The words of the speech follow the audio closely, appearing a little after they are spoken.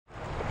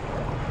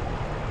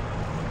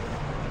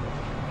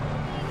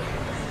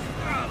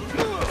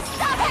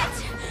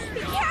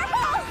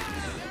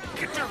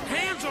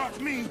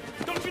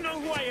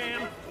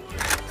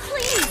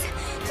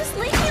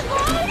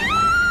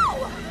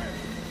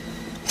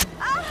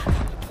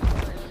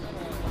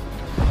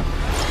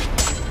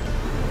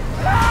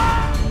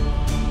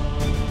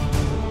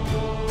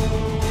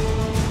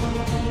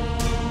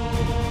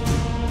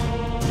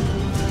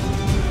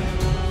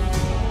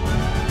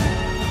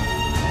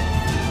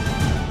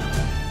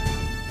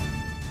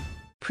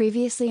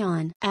Previously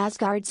on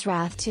Asgard's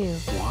Wrath 2.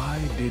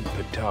 Why did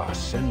Ptah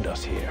send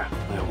us here,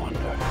 I wonder?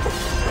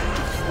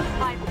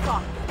 I'm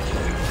gone.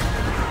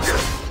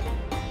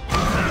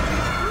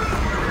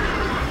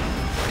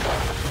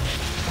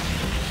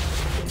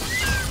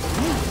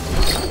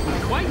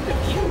 Quite the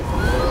view.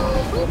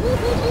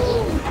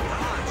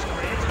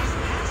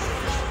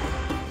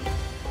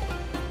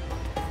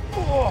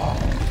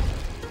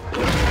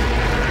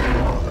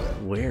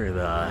 Where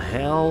the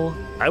hell?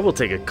 I will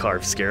take a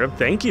carved scarab,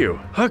 thank you.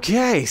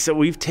 Okay, so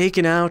we've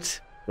taken out,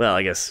 well,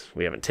 I guess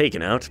we haven't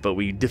taken out, but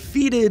we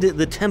defeated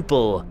the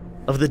Temple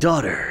of the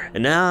Daughter.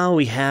 And now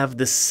we have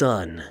the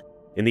sun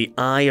in the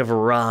Eye of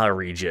Ra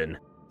region.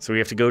 So we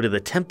have to go to the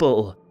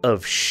Temple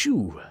of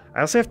Shu.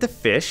 I also have to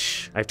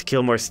fish. I have to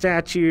kill more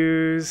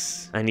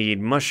statues. I need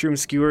mushroom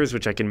skewers,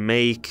 which I can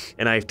make.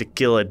 And I have to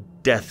kill a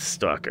Death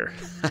Stalker.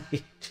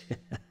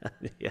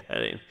 Yeah,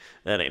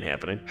 that ain't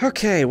happening.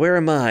 Okay, where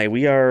am I?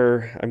 We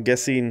are, I'm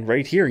guessing,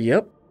 right here,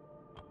 yep.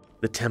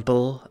 The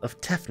Temple of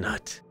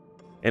Tefnut.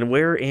 And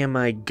where am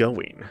I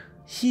going?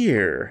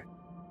 Here,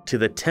 to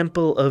the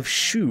Temple of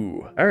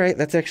Shu. All right,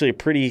 that's actually a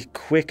pretty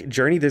quick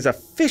journey. There's a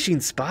fishing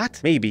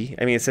spot, maybe.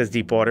 I mean, it says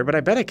deep water, but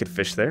I bet I could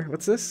fish there.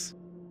 What's this?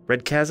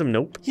 Red Chasm?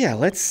 Nope. Yeah,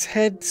 let's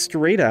head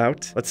straight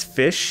out. Let's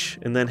fish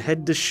and then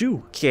head to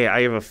Shu. Okay,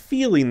 I have a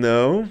feeling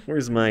though.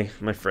 Where's my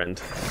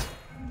friend?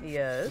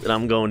 Yes. That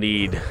I'm gonna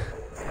need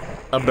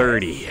a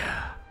birdie.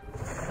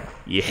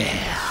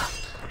 Yeah.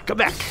 Come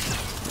back.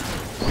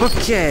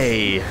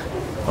 Okay.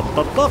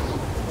 Up, up.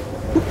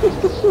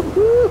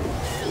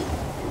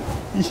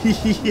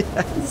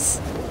 Yes.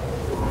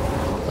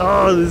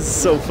 Oh, this is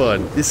so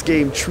fun. This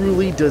game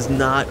truly does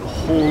not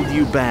hold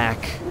you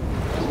back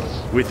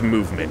with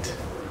movement.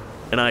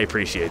 And I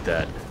appreciate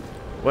that.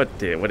 What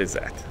is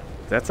that?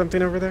 Is that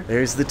something over there?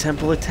 There's the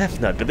Temple of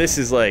Tefnut, but this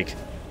is like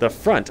the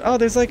front. Oh,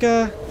 there's like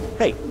a,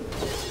 hey.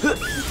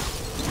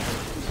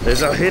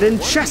 There's a hidden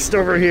chest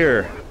over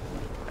here.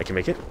 I can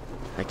make it.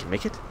 I can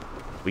make it.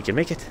 We can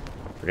make it.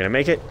 We're gonna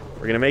make it.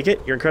 We're gonna make it.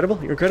 You're incredible.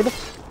 You're incredible.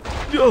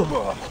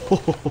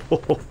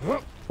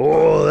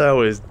 Oh, that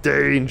was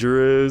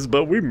dangerous,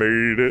 but we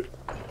made it.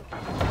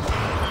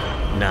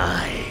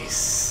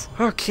 Nice.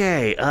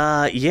 Okay,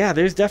 yeah,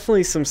 there's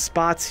definitely some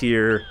spots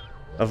here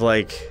of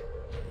like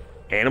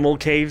animal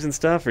caves and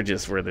stuff, or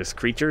just where there's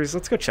creatures.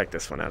 Let's go check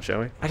this one out, shall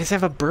we? I just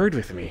have a bird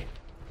with me.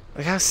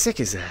 Like, how sick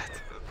is that?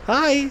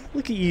 Hi,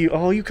 look at you.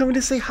 Oh, you coming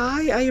to say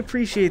hi? I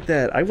appreciate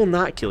that. I will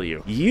not kill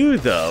you. You,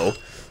 though.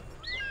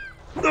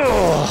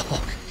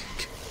 Oh,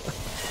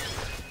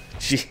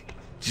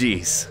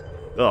 jeez.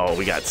 Oh,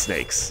 we got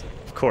snakes.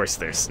 Of course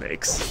there's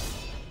snakes.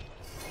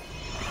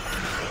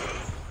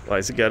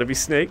 Why's it gotta be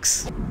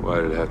snakes?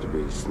 Why did it have to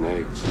be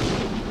snakes?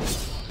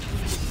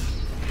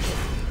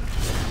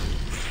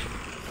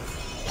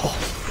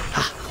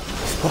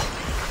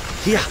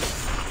 Yeah.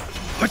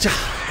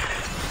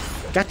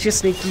 Gotcha,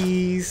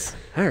 snakies.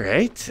 All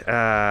right.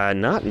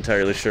 Not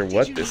entirely sure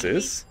what this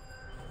is.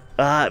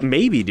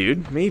 Maybe,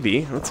 dude.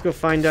 Maybe. Let's go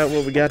find out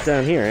what we got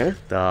down here, huh?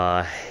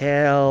 The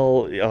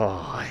hell?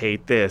 Oh, I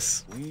hate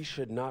this. We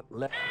should not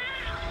let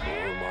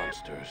more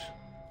monsters.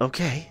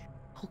 Okay.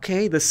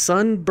 Okay, the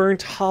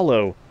Sunburnt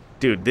Hollow.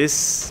 Dude,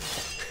 this...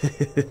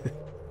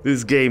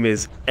 this game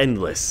is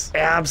endless.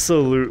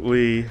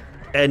 Absolutely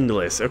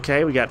endless.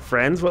 Okay, we got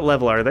friends. What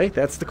level are they?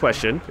 That's the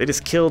question. They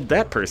just killed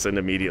that person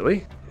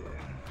immediately.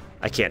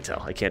 I can't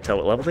tell. I can't tell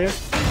what level they are.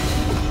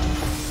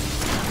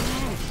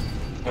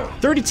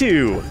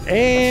 32,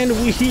 and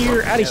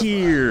we're out of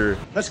here.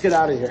 Let's get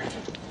out of here.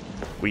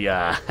 We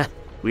are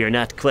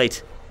not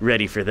quite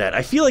ready for that.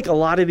 I feel like a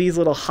lot of these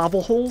little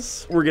hobble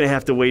holes we're gonna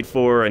have to wait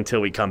for until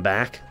we come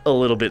back. A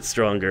little bit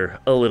stronger,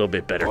 a little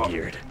bit better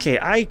geared. Okay,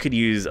 I could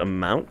use a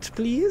mount,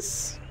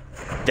 please.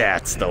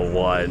 That's the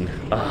one.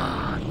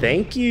 Ah,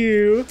 thank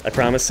you. I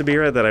promise,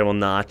 Sabira, that I will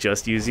not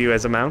just use you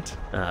as a mount.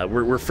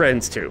 We're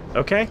friends too,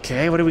 okay?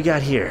 Okay, what do we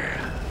got here?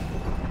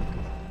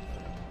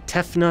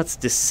 Tefnut's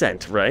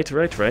Descent, right.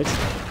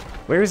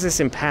 Where is this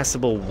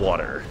impassable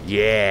water?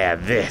 Yeah,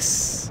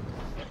 this.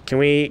 Can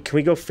we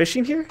go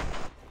fishing here?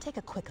 Take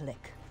a quick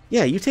lick.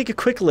 Yeah, you take a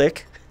quick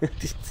lick.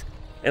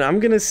 And I'm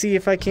gonna see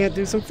if I can't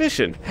do some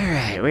fishing. All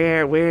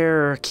right,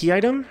 where, key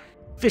item?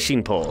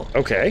 Fishing pole,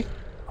 okay.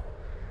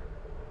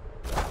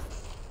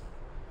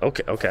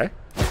 Okay.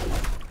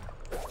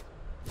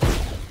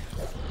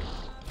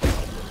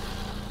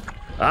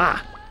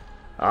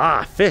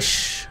 Ah,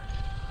 fish.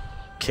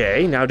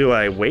 Okay, now do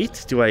I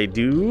wait? Do I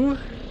do?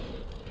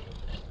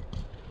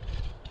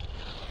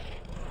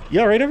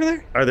 You all right over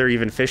there? Are there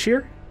even fish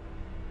here?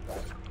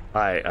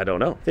 I don't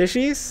know.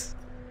 Fishies?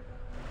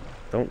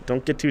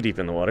 Don't get too deep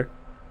in the water.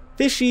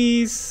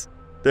 Fishies!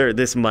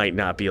 This might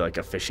not be like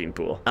a fishing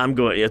pool.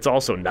 It's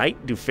also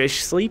night. Do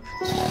fish sleep?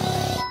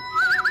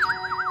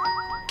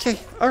 Okay,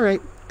 all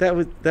right. That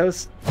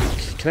was.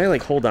 Can I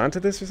like hold on to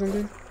this or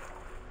something?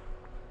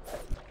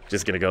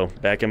 Just gonna go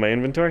back in my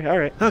inventory? All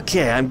right.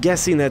 Okay, I'm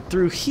guessing that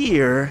through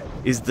here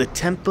is the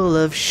Temple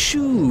of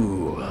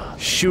Shu.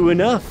 Shu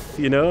enough,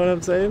 you know what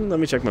I'm saying? Let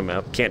me check my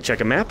map. Can't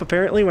check a map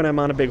apparently when I'm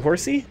on a big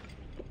horsey.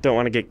 Don't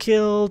want to get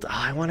killed. Oh,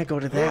 I want to go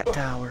to that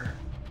tower.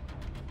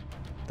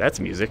 That's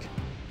music.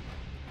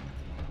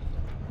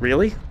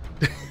 Really?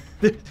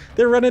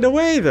 They're running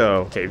away,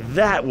 though. Okay,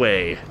 that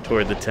way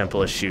toward the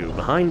Temple of Shu.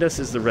 Behind us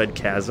is the Red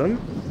Chasm.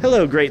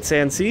 Hello, Great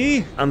Sand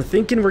Sea. I'm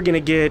thinking we're gonna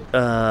get,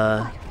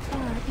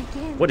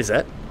 what is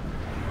that?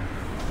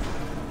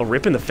 Oh,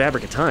 ripping the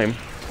fabric of time.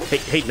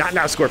 Hey, not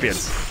now,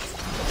 scorpions.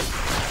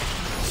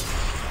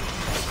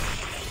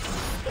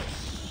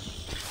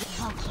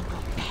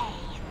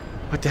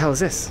 What the hell is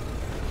this?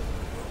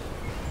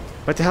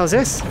 What the hell is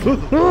this?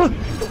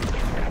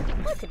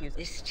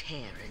 This tear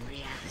in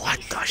reality. What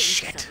the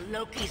shit?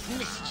 Loki's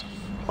mischief.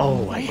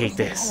 Oh, I hate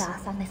this.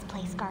 Chaos on this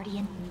place,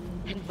 Guardian.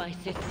 And my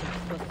sisters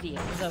will see it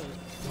closed.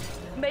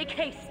 Make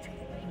haste.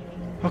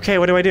 Okay,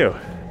 what do I do?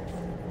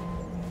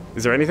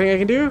 Is there anything I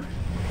can do?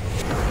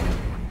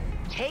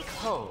 Take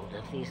hold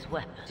of these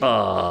weapons.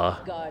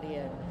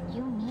 Guardian.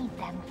 You need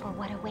them for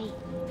what awaits.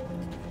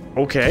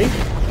 Okay.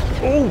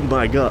 Oh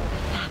my god.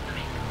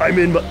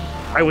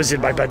 I was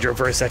in my bedroom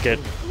for a second.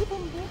 Even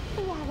this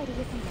reality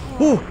isn't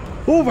terrible.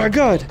 Oh my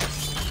god.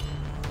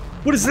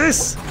 What is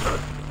this?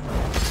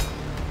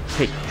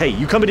 Hey,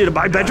 you coming into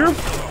my bedroom?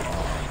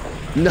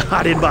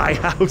 Not in my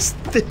house.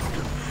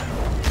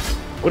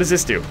 What does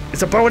this do?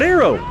 It's a bow and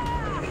arrow.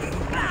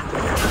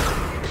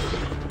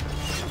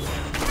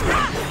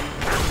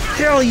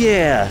 Hell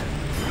yeah.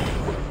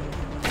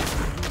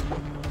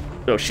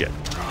 Oh shit.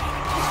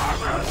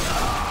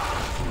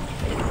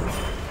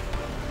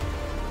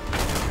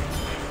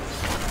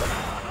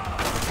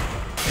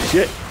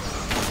 Shit.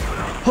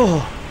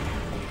 Oh.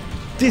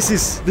 This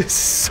is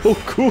so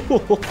cool.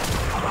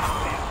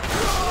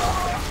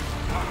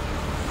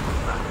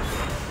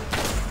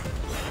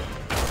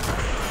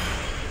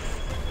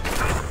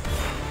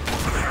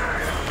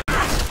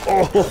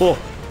 Oh.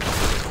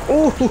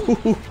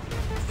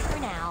 For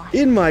now.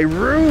 In my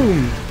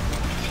room.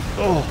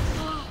 Oh.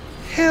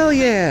 Hell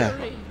yeah.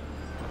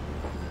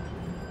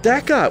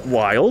 That got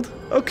wild.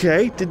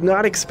 Okay, did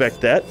not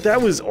expect that.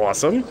 That was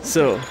awesome.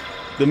 So,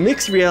 the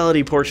mixed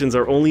reality portions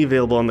are only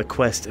available on the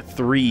Quest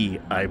 3,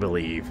 I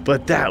believe.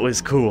 But that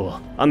was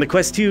cool. On the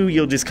Quest 2,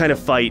 you'll just kind of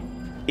fight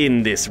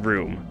in this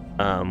room,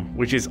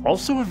 which is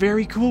also a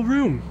very cool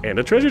room. And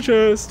a treasure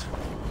chest.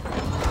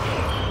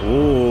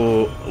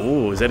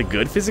 Oh, is that a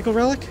good physical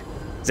relic?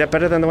 Is that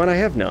better than the one I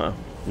have? No,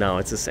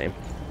 it's the same.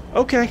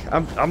 Okay,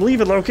 I'm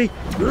leaving, Loki.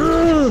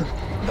 Ugh.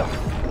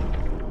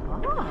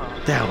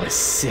 That was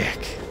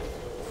sick.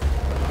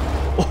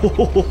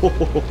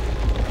 Oh.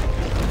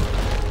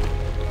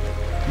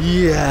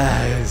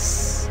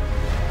 Yes.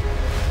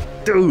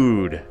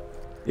 Dude.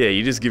 Yeah,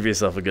 you just give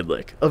yourself a good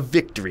lick. A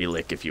victory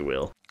lick, if you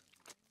will.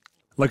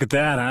 Look at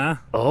that, huh?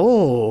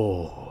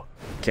 Oh.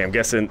 Okay, I'm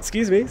guessing.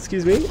 Excuse me.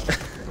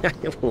 I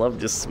love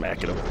just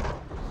smacking him.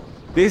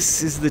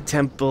 This is the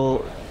temple.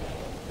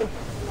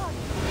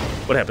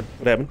 What happened?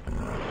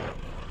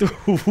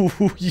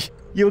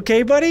 You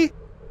okay, buddy?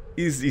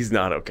 He's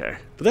not okay.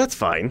 But that's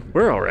fine.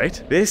 We're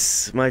alright.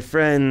 This, my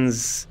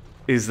friends,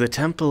 is the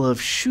Temple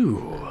of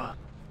Shu.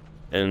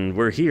 And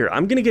we're here.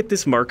 I'm gonna get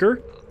this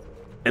marker,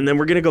 and then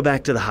we're gonna go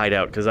back to the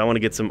hideout because I want to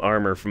get some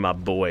armor for my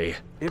boy,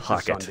 If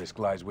Pocket. the sun disk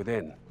lies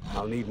within,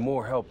 I'll need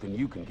more help than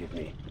you can give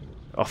me.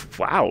 Oh,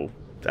 wow.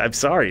 I'm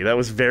sorry. That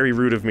was very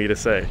rude of me to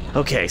say.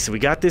 Okay, so we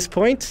got this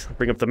point.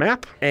 Bring up the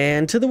map.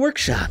 And to the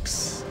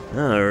workshops.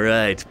 All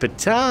right,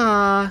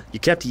 Ptah. You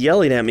kept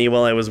yelling at me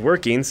while I was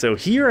working, so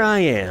here I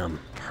am.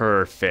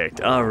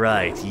 Perfect. All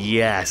right,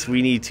 yes,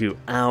 we need to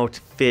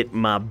outfit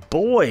my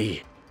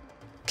boy.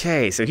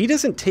 Okay, so he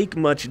doesn't take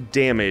much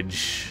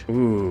damage.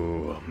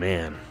 Ooh,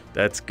 man,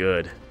 that's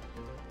good.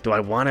 Do I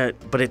want to?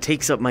 But it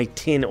takes up my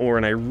tin ore,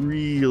 and I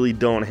really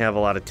don't have a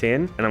lot of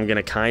tin. And I'm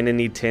gonna kind of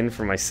need tin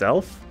for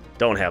myself.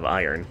 Don't have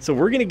iron, so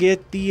we're gonna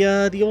get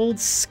the old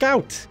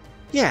scout.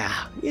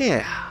 Yeah.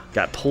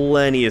 Got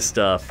plenty of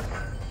stuff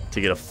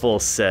to get a full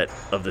set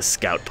of the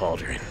scout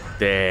pauldron.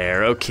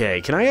 There.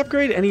 Okay. Can I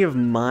upgrade any of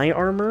my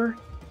armor?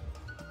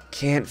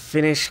 Can't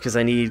finish because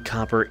I need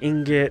copper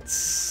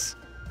ingots.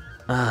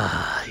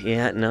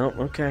 Yeah, no,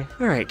 okay.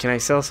 All right, can I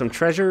sell some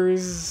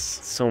treasures?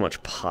 So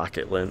much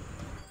pocket lint.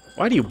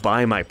 Why do you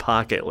buy my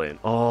pocket lint?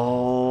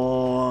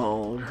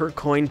 Oh, her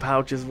coin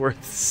pouch is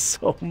worth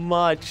so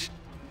much.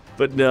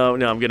 But no,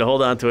 I'm gonna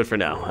hold on to it for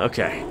now.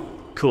 Okay,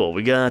 cool,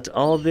 we got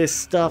all this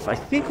stuff. I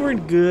think we're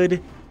in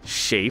good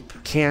shape.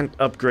 Can't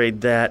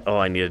upgrade that. Oh,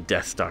 I need a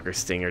Deathstalker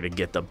Stinger to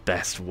get the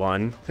best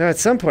one. At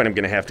some point, I'm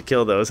gonna have to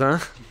kill those, huh?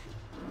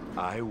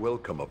 I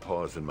welcome a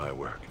pause in my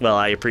work. Well,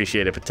 I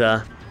appreciate it,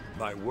 Ptah.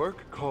 My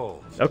work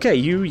calls. Okay,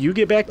 you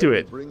get back to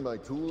it. Bring my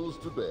tools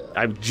to bear.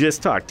 I've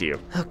just talked to you.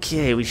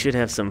 Okay, we should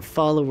have some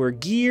follower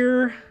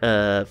gear.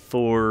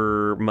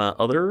 For my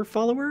other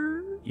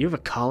follower, you have a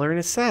collar and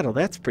a saddle.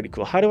 That's pretty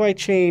cool. How do I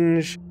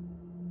change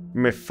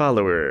my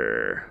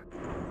follower?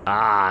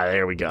 Ah,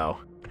 there we go.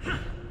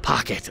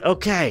 Pocket.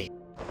 Okay.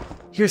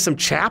 Here's some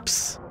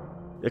chaps.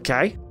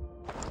 Okay.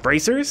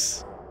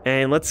 Bracers.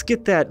 And let's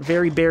get that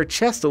very bare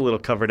chest a little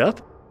covered up.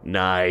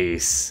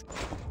 Nice.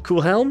 Cool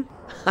helm.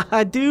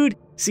 Haha, dude.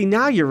 See,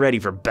 now you're ready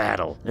for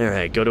battle. All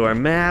right, go to our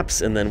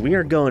maps, and then we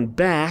are going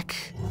back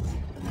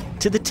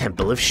to the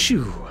Temple of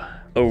Shu.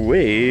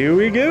 Away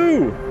we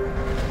go.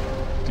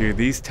 Dude,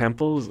 these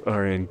temples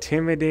are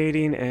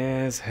intimidating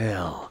as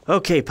hell.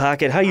 Okay,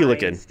 Pocket, how you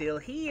looking? Still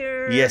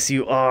here. Yes,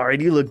 you are,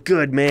 and you look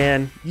good,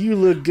 man. You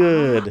look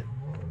good.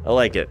 I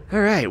like it.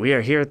 All right, we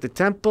are here at the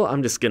temple.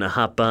 I'm just gonna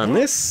hop on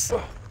this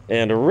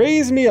and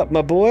raise me up,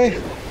 my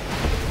boy.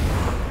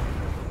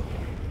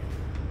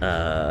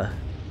 Huh.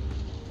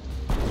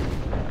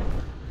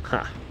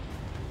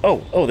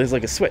 Oh, there's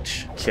like a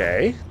switch.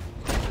 Okay.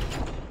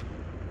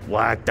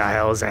 What the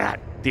hell is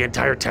that? The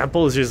entire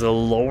temple is just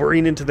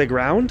lowering into the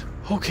ground?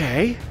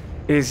 Okay.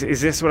 Is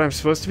this what I'm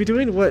supposed to be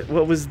doing? What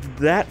was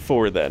that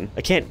for then?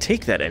 I can't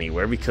take that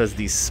anywhere because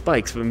these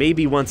spikes, but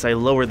maybe once I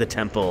lower the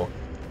temple,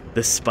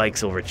 the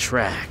spikes will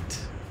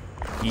retract.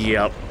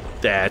 Yep,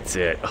 that's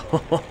it.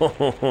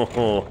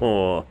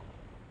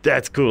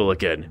 That's cool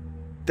looking.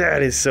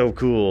 That is so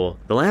cool.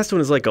 The last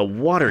one is like a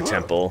water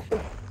temple.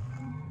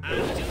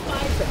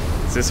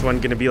 Is this one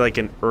gonna be like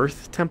an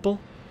earth temple?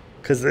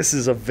 Because this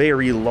is a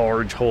very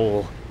large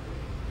hole.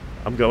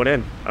 I'm going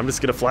in. I'm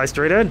just gonna fly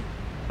straight in.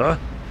 No.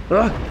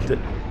 How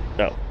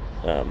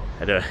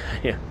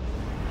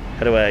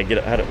do I get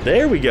it?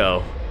 There we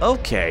go.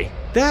 Okay.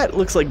 That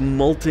looks like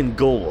molten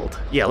gold.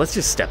 Yeah, let's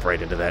just step right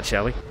into that,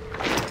 shall we?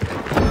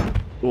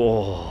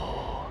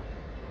 Whoa.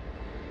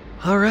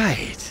 All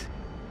right.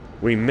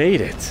 We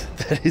made it.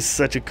 That is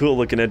such a cool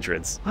looking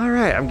entrance. All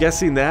right, I'm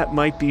guessing that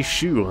might be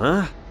Shu,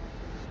 huh?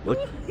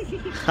 Look.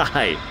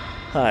 Hi.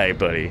 Hi,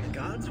 buddy. The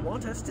gods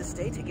want us to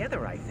stay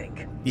together, I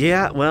think.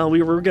 Yeah, well,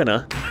 we were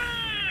gonna.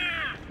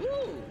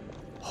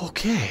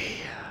 Okay.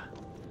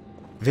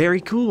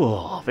 Very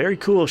cool. Very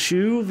cool,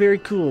 Shu. Very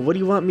cool. What do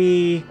you want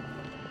me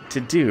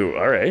to do?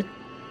 All right.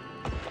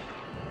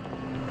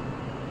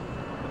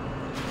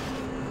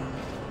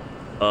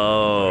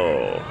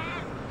 Oh.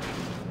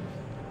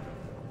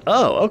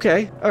 Oh,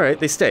 okay. All right,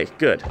 they stay.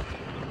 Good.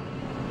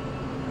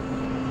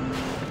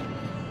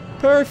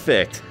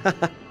 Perfect.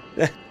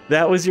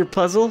 That was your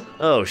puzzle?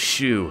 Oh,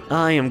 Shu.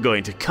 I am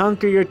going to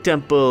conquer your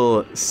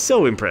temple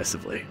so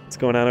impressively. What's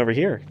going on over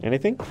here?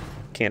 Anything?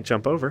 Can't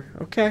jump over.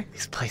 Okay.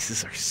 These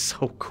places are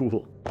so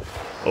cool.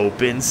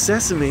 Open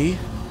sesame.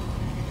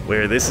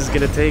 Where this is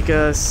gonna take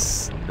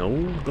us,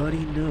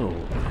 nobody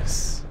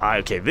knows.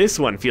 Okay, this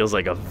one feels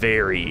like a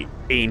very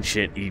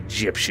ancient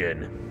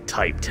Egyptian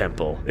type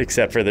temple,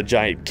 except for the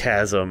giant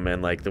chasm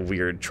and like the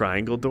weird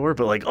triangle door,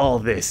 but like all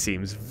this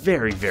seems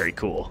very, very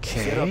cool.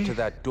 Okay. Get up to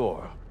that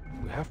door.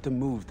 We have to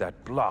move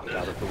that block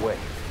out of the way.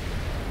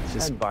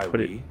 Just and by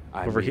put it we,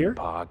 I over mean here?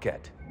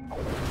 Pocket.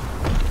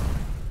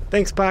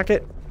 Thanks,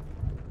 Pocket.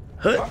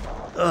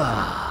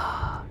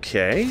 Huh.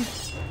 Okay.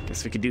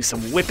 Guess we could do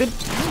some whipping.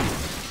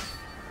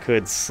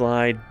 Could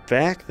slide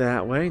back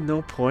that way.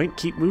 No point.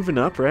 Keep moving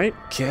up, right?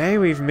 Okay,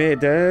 we've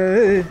made...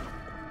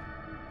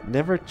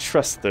 Never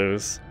trust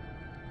those.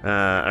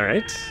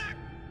 Alright.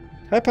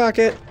 Hi,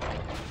 Pocket.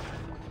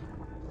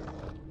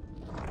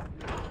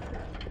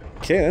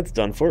 Okay, that's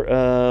done for.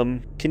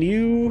 Can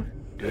you...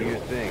 Do your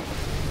thing.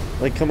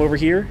 Like, come over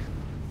here?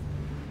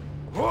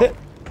 Okay.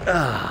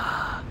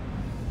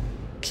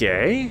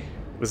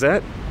 Was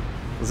that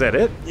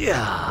it?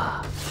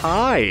 Yeah.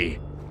 Hi.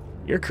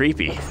 You're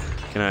creepy.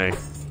 Can I...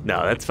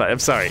 No, that's fine. I'm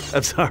sorry.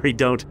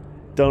 Don't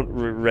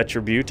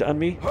retribute on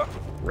me.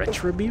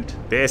 Retribute?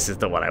 This is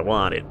the one I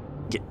wanted.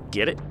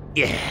 Get it?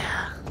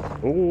 Yeah.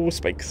 Oh,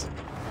 spikes.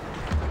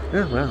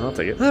 Oh, well, I'll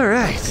take it. All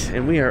right,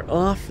 and we are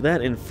off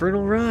that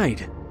infernal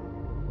ride.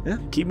 Yeah,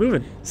 keep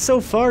moving.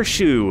 So far,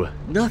 Shu,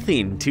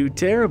 nothing too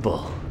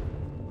terrible.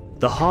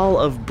 The Hall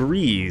of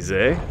Breeze,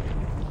 eh?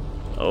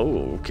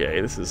 Oh, okay,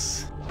 this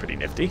is pretty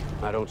nifty.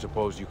 I don't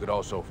suppose you could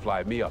also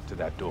fly me up to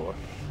that door.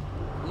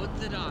 Would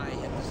that I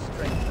had the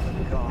strength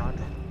of a god.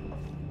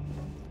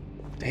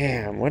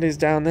 Damn, what is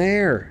down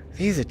there?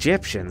 These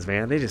Egyptians,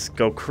 man, they just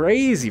go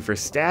crazy for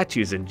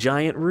statues and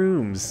giant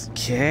rooms.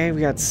 Okay, we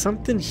got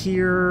something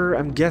here.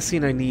 I'm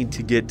guessing I need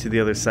to get to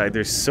the other side.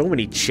 There's so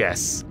many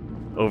chests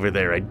over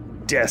there. I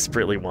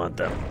desperately want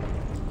them.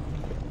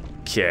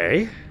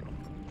 Okay.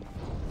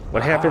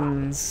 What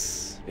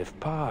happens? If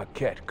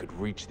Pocket could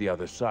reach the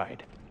other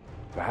side,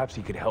 perhaps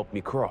he could help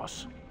me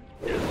cross.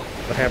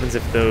 What happens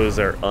if those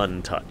are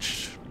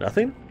untouched?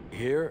 Nothing?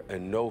 Here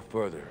and no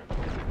further.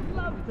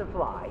 Love to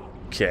fly.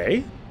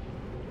 Okay.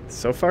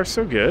 So far,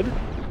 so good.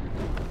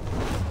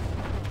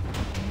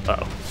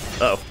 Uh-oh.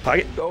 Uh-oh.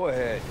 Pocket. Go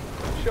ahead.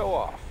 Show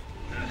off.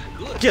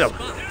 Get him.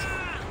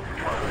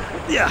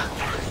 Yeah.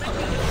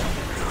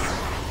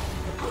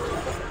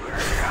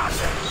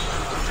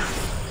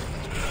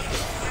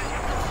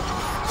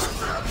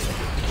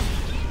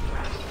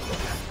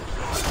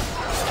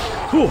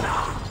 Whew.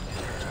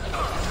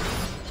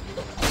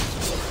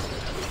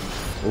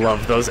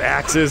 Love those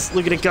axes.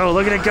 Look at it go.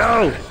 Look at it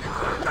go.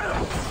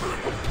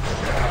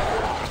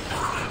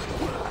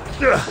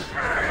 Ugh.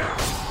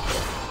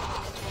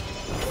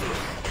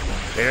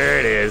 There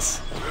it is.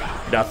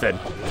 Nothing.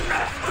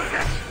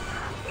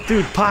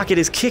 Dude, Pocket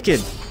is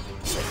kicking.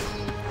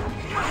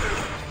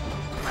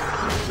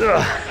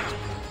 Ugh.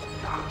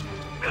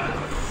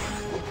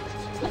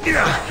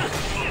 Yeah.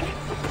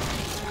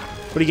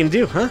 What are you gonna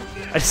do, huh?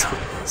 I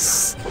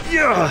just...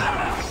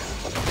 Yeah.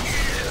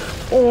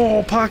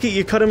 Oh, Pocket,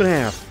 you cut him in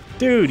half.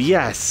 Dude,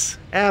 yes.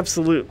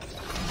 Absolute.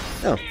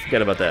 Oh,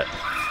 forget about that.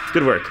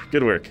 Good work,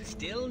 good work.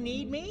 Still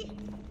need me?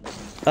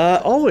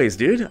 Always,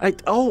 dude. I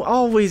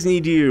always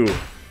need you.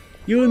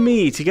 You and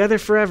me, together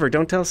forever.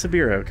 Don't tell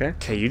Sabira, okay?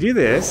 Okay, you do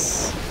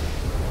this.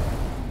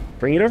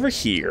 Bring it over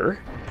here.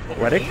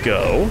 Let it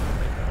go.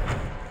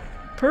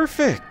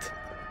 Perfect.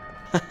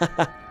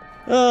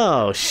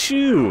 Oh,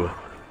 Shu.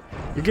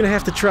 You're gonna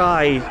have to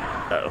try...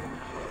 Uh-oh.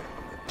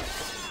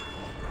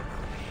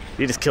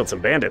 You just killed some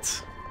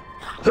bandits.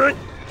 Huh.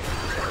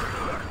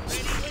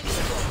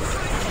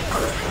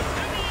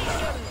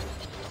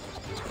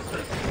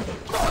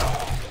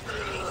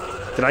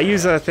 Did I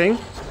use a thing?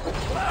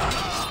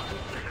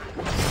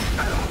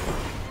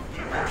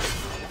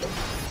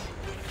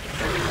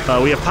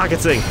 We have Pocket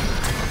Sing.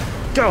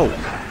 Go!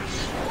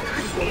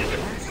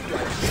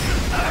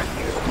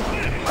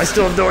 I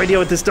still have no idea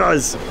what this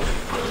does.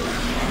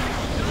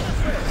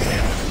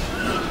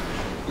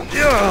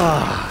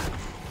 Ugh.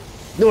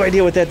 No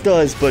idea what that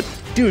does, but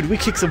dude, we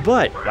kick some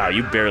butt. Wow,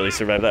 you barely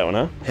survived that one,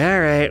 huh?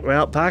 All right,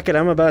 well, Pocket,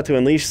 I'm about to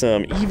unleash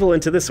some evil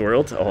into this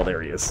world. Oh,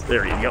 there he is.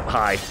 There he is. Yep,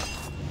 hi.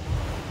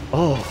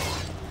 Oh,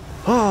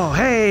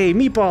 hey,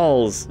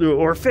 meatballs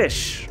or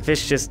fish.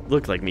 Fish just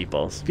look like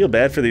meatballs. Feel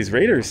bad for these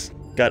raiders.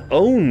 Got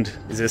owned.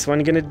 Is this one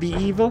gonna be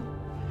evil?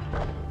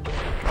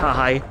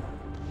 Hi.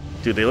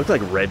 Dude, they look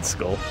like Red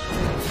Skull.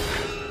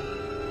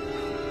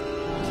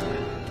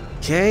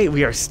 Okay,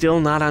 we are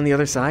still not on the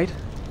other side.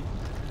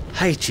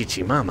 Hi,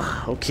 Chichi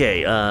Mama.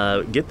 Okay,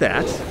 get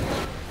that.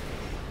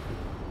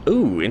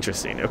 Ooh,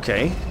 interesting.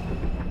 Okay.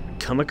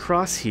 Come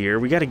across here.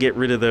 We gotta get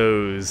rid of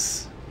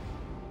those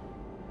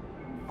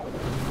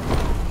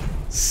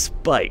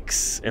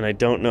spikes, and I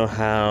don't know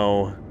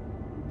how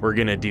we're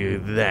gonna do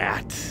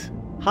that.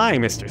 Hi,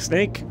 Mr.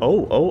 Snake.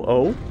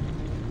 Oh.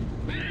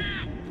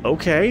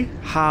 Okay,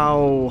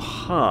 how,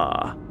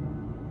 huh?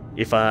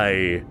 If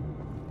I...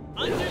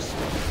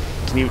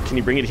 Can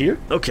you bring it here?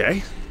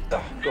 Okay.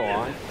 Go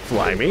on.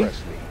 Fly me.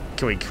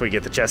 Can we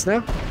get the chest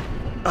now?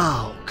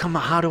 Oh, come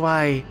on, how do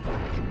I...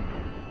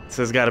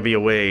 So there's gotta be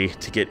a way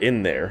to get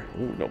in there.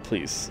 Ooh, no,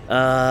 please.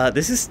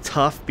 This is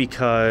tough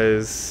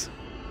because...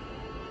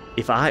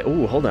 If I...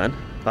 Ooh, hold on.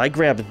 If I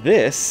grab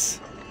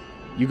this,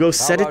 you go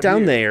set it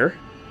down there.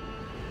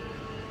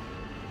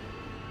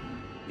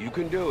 You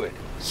can do it.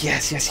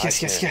 Yes.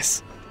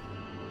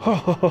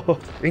 Oh,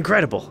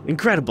 incredible.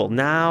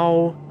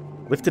 Now,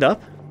 lift it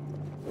up.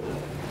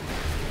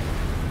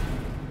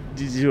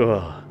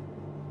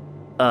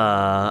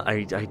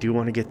 I do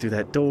want to get through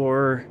that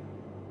door.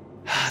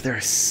 There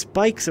are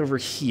spikes over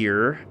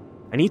here.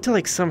 I need to,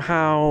 like,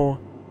 somehow...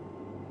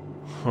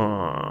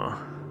 Huh.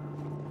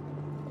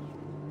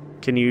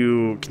 Can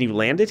you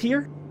land it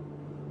here?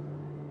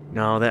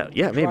 No, that...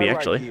 Yeah, maybe, Try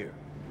actually. Right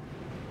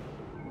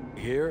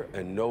here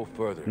and no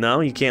further.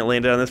 No, you can't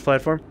land it on this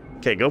platform?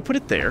 Okay, go put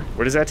it there.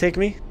 Where does that take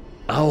me?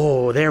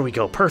 Oh, there we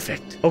go.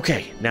 Perfect.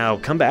 Okay, now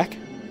come back.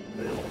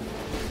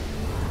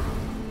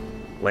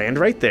 Land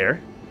right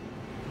there.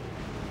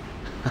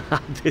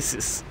 This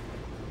is...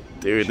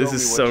 Dude, this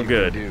is so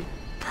good.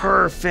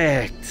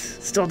 Perfect.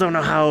 Still don't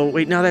know how...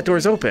 Wait, now that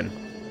door's open.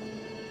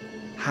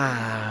 Can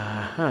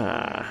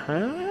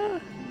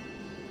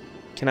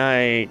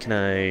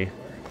I...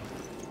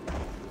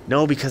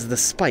 No, because of the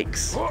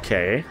spikes.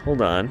 Okay,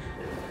 hold on.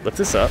 Lift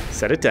this up,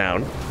 set it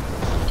down.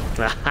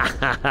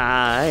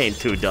 I ain't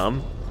too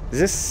dumb. Is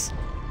this...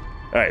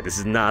 Alright, this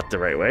is not the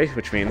right way,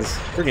 which means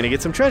we're gonna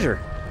get some treasure.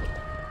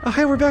 Oh,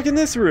 hey, we're back in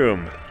this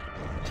room.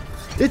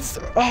 It's...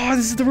 Oh,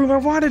 this is the room I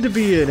wanted to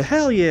be in.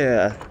 Hell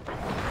yeah.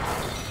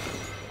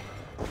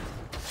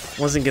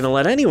 Wasn't gonna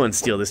let anyone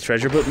steal this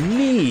treasure but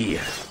me.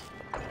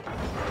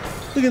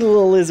 Look at the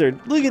little lizard.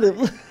 Look at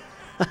him.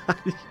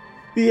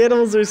 The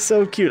animals are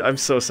so cute. I'm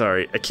so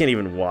sorry. I can't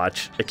even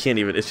watch. I can't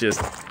even. It's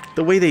just...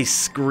 The way they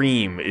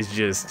scream is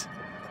just...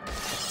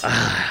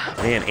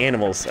 Man,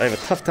 animals. I have a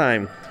tough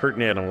time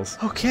hurting animals.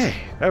 Okay,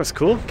 that was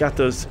cool. Got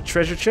those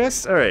treasure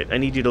chests. Alright, I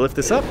need you to lift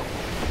this up.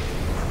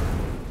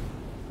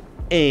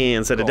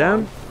 And set it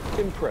down.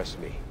 Impress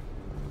me.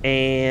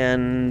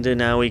 And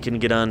now we can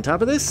get on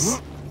top of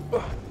this.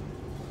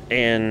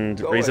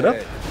 And raise it up.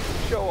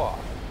 Show off.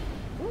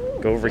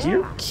 Go over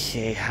here.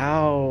 Okay,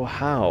 how?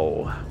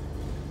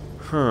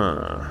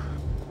 Huh.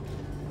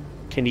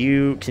 Can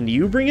you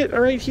bring it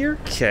right here?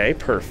 Okay,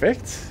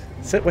 perfect.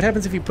 So what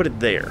happens if you put it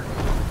there?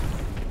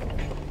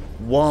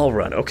 Wall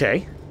run,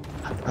 okay.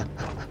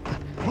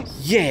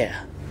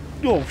 Yeah.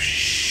 Oh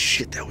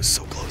shit, that was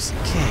so close.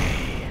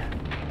 Okay.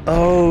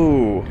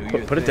 Oh,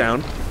 put it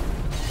down.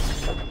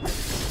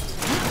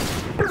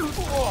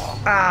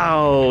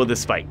 Ow, the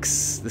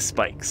spikes.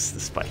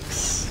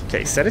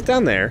 Okay, set it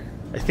down there.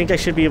 I think I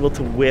should be able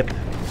to whip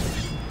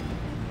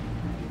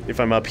if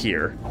I'm up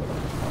here.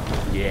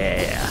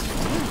 Yeah.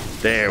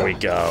 There we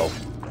go.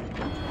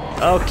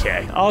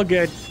 Okay, all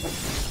good.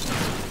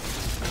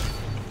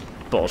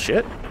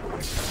 Bullshit.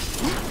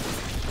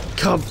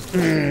 Come.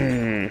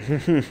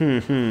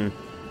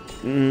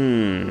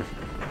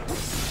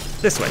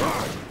 This way.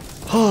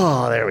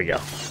 Oh, there we go.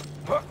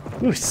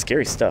 Ooh,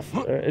 scary stuff.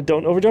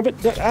 Don't overjump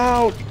it.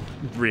 Ow.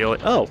 Really?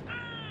 Oh.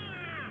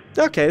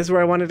 Okay, this is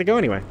where I wanted to go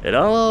anyway. It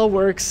all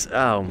works.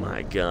 Oh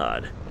my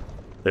god.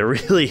 They're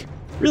really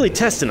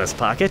testing us,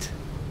 Pocket.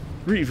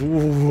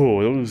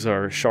 Ooh, those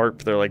are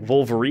sharp. They're like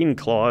Wolverine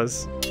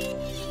claws.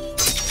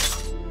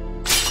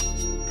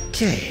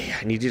 Okay,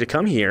 I need you to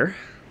come here.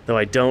 Though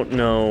I don't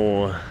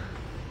know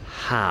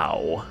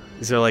how.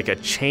 Is there like a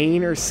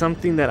chain or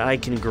something that I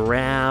can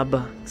grab?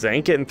 Cause I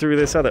ain't getting through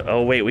this other.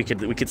 Oh wait, we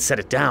could set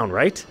it down,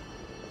 right?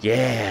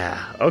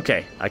 Yeah.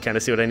 Okay, I kind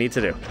of see what I need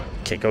to do.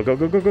 Okay, go, go,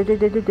 go, go, go, go,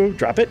 go, go, go.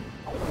 Drop it.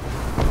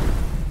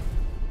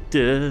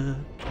 Duh.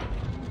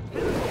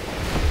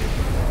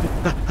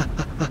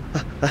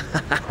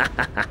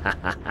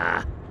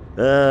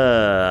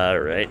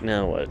 Alright,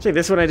 now what? Okay,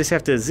 this one I just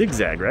have to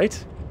zigzag,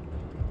 right?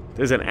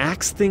 There's an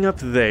axe thing up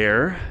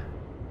there.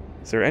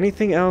 Is there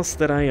anything else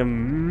that I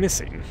am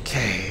missing?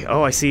 Okay,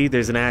 oh, I see,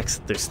 there's an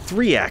axe. There's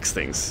 3 axe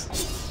things.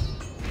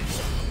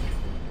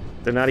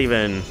 They're not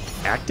even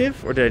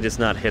active, or did I just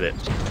not hit it?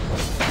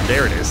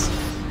 There it is.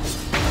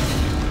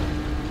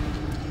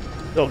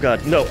 Oh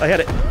god, no, I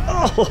had it.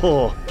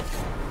 Oh!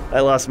 I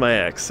lost my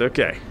axe,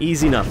 okay.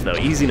 Easy enough, though,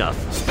 easy enough.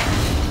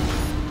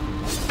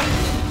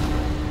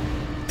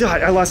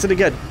 God, I lost it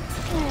again.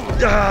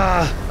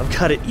 Ah, I've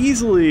got it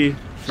easily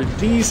for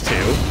these 2.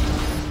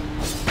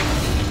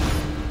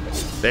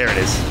 There it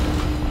is.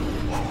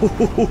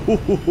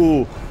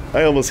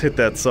 I almost hit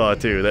that saw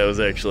too. That was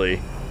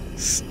actually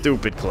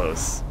stupid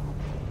close.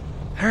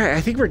 Alright,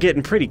 I think we're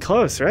getting pretty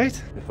close, right?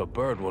 If a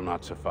bird will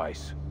not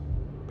suffice,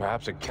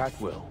 perhaps a cat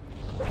will.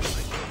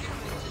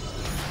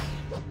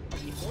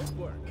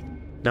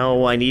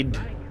 No, I need...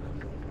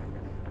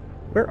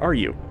 Where are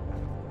you?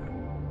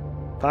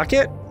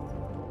 Pocket?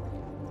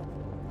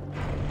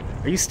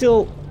 Are you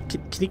still...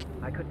 Can you...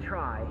 I could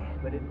try,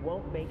 but it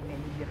won't make any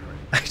difference.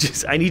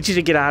 I need you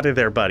to get out of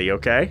there, buddy,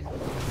 okay?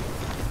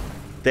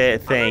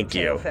 Thank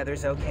you.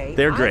 Feathers okay?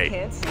 They're great. I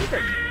can't see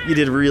them. You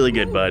did really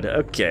good, bud.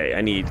 Okay,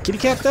 I need kitty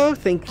cat though.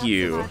 Thank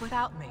you.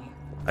 Without me.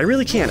 I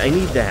really can't. I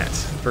need that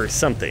for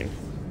something.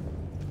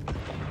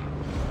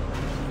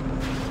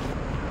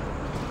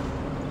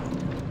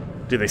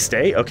 Do they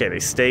stay? Okay, they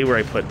stay where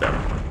I put them.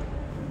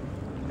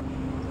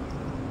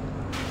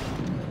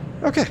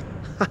 Okay.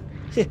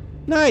 Yeah,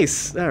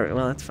 nice. All right.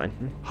 Well, that's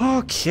fine.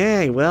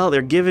 Okay. Well,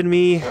 they're giving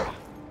me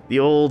the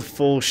old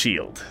full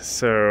shield,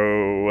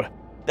 so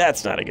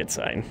that's not a good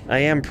sign. I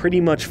am pretty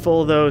much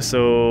full though,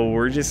 so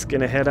we're just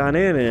gonna head on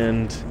in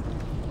and...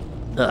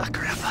 Ugh,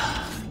 crap.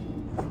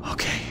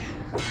 Okay.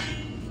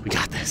 We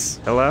got this.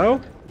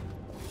 Hello?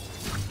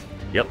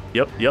 Yep.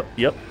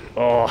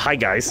 Oh, hi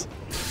guys.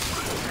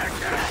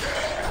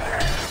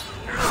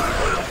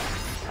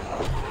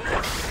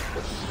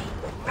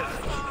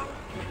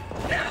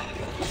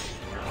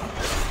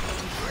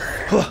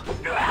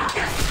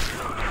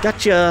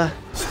 Gotcha.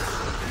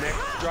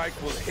 Next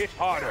strike will hit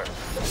harder.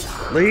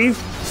 Leave.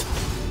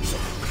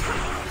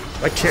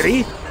 My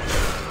kitty.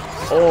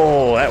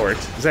 Oh, that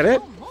worked. Is that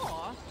it?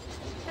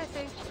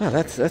 Oh,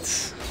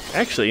 that's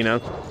actually, you know,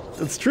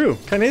 that's true.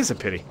 Kind of is a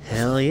pity.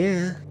 Hell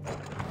yeah.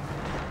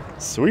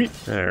 Sweet.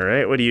 All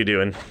right, what are you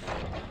doing?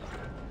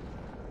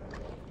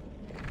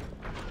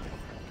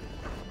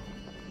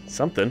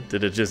 Something.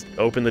 Did it just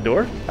open the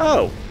door?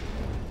 Oh.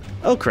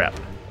 Oh, crap.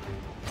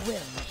 We'll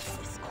make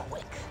this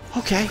quick.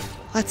 Okay.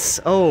 Let's...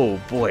 Oh,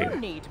 boy. You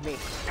need me.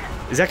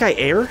 Is that guy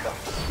air?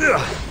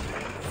 Ugh.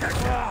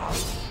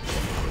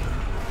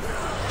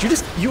 Did you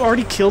just... You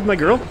already killed my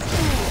girl?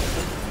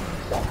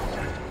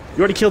 You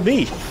already killed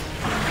me.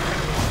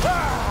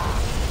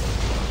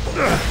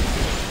 Ugh.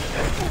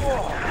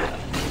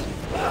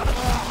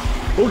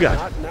 Oh,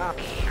 God. Not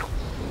now.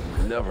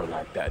 Never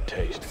liked that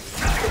taste.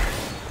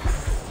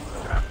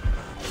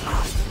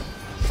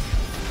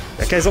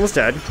 That guy's almost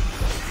dead.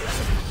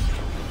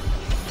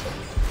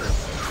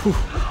 Whew.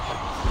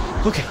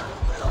 Okay.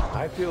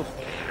 I feel...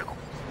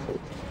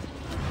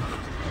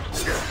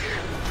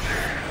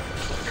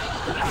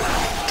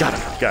 Got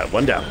him. Got it.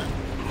 1 down.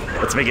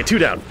 Let's make it 2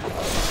 down.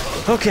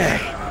 Okay.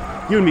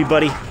 You and me,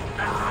 buddy.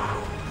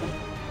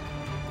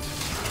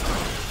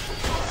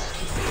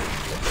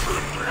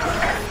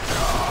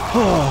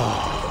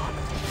 Oh.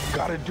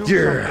 Gotta do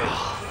Yeah.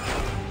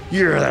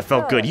 Yeah, that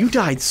felt good. You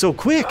died so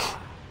quick.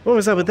 What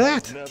was up with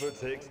that? Never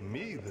takes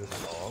me this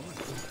long.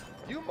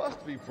 You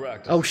must be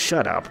practicing. Oh,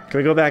 shut up. Can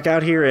we go back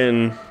out here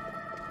and...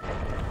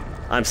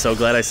 I'm so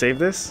glad I saved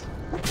this.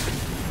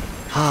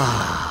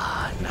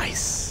 Ah,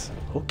 nice.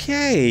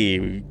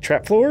 Okay,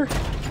 trap floor?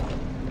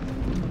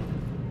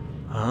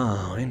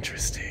 Oh,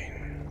 interesting.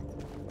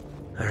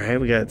 All right,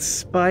 we got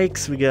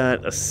spikes, we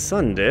got a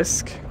sun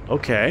disk.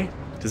 Okay,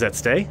 does that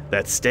stay?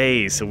 That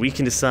stays, so we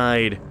can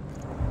decide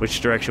which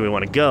direction we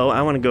want to go.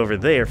 I want to go over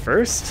there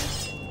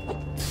first.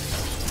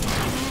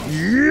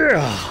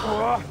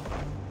 Yeah!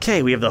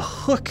 Okay, we have the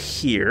hook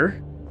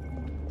here.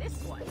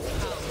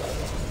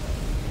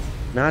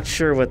 Not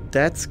sure what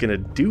that's gonna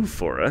do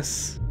for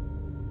us.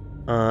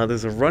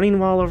 There's a running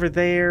wall over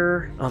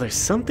there. Oh, there's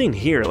something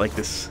here, like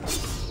this.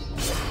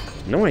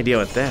 No idea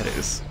what that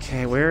is.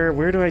 Okay,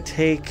 where do I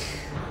take...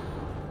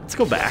 Let's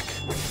go back.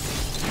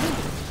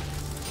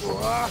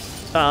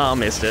 Oh,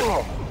 missed it.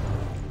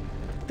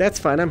 That's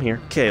fine, I'm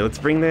here. Okay, let's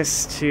bring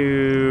this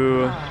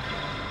to...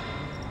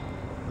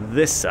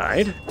 this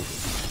side.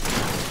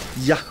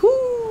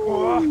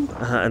 Yahoo!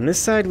 On this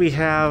side we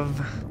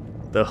have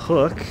the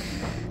hook.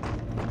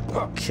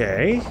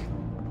 Okay.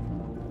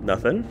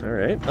 Nothing,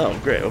 alright. Oh,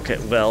 great, okay.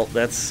 Well,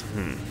 that's,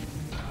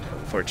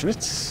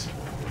 fortunate.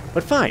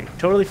 But fine,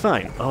 totally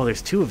fine. Oh,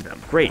 there's two of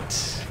them.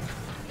 Great.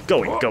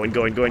 Going.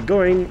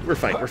 We're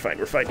fine.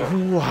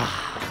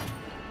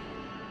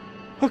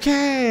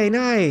 Okay,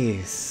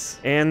 nice.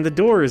 And the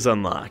door is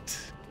unlocked.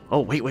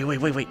 Oh, wait.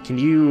 Can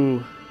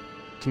you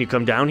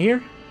come down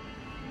here?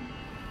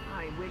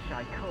 I wish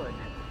I could.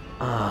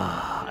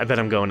 I bet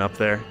I'm going up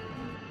there.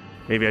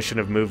 Maybe I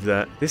shouldn't have moved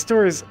that. This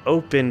door is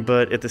open,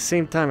 but at the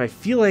same time, I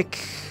feel like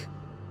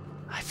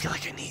I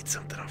need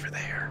something over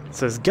there.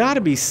 So there's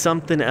gotta be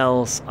something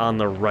else on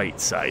the right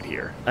side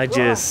here. I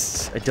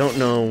don't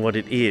know what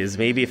it is.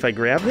 Maybe if I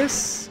grab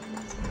this?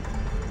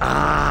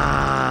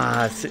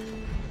 How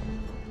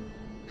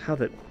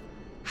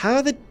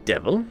the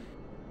devil?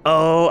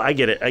 Oh, I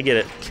get it.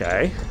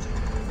 Okay.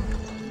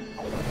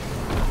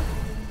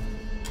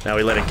 Now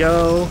we let it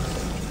go.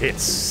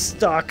 It's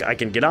stuck. I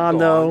can get on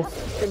though.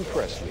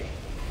 Impress me.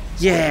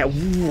 Yeah,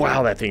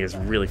 wow, that thing is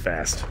really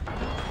fast.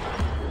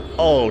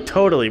 Oh,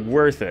 totally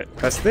worth it.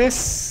 Press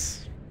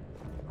this.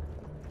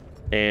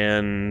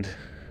 And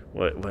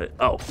what?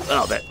 Oh,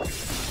 that.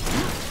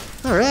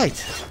 All right.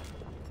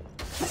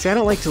 See, I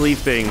don't like to leave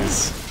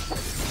things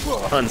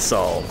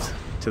unsolved.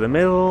 To the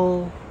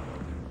middle.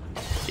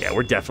 Yeah,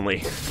 we're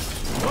definitely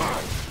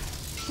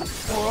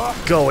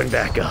going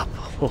back up.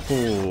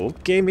 Oh,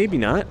 okay, maybe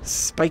not.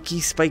 Spiky.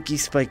 Is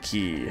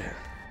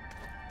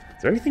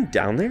there anything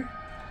down there?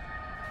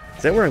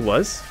 Is that where I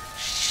was?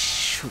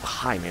 Shh,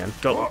 hi, man.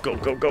 Go.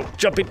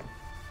 Jumping.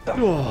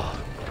 Oh.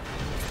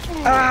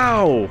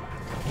 Ow.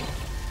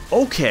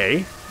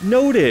 Okay,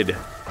 noted.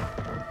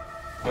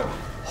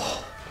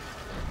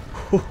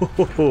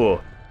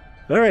 All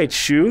right,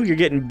 Shu, you're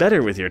getting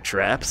better with your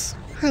traps.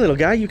 Hi, little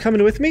guy, you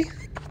coming with me?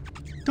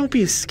 Don't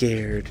be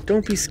scared.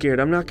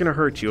 I'm not gonna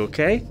hurt you,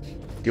 okay?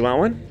 Do you want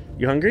one?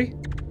 You hungry?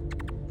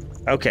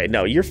 Okay,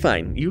 no, you're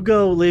fine. You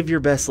go live your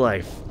best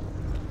life.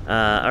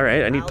 All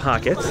right, I need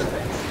Pocket.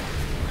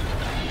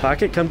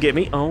 Pocket, come get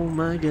me. Oh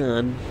my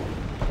god.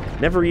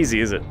 Never easy,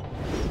 is it?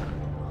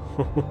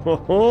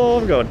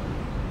 I'm going.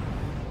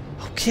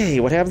 Okay,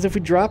 what happens if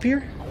we drop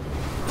here?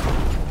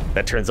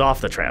 That turns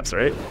off the traps,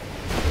 right?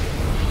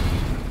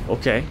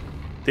 Okay.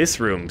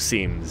 This room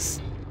seems...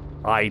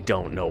 I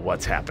don't know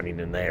what's happening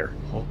in there.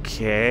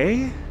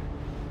 Okay.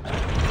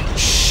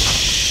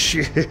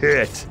 Shit.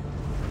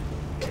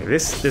 Okay,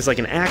 there's like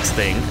an axe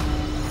thing.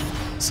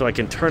 So I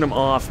can turn them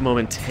off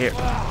momentarily.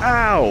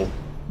 Ow!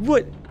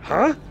 What?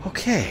 Huh?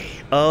 Okay.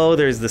 Oh,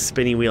 there's the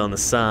spinny wheel on the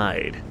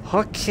side.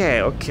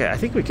 Okay. I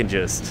think we can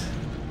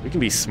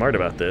be smart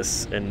about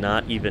this and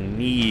not even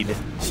need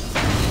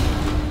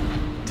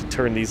to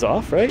turn these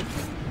off, right?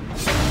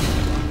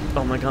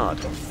 Oh my god.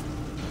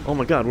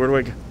 Where do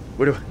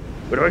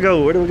I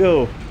go? Where do I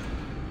go?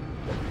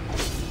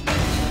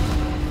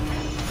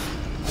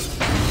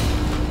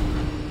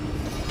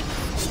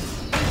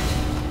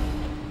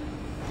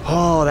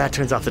 Oh, that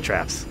turns off the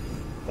traps.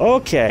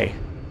 Okay.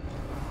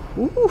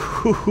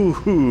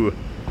 Ooh,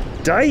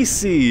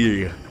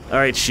 dicey. All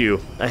right, Shu,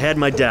 I had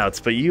my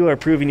doubts, but you are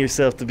proving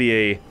yourself to be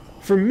a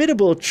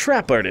formidable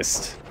trap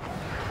artist.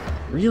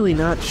 Really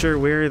not sure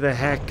where the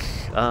heck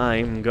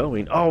I'm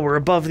going. Oh, we're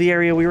above the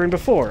area we were in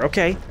before.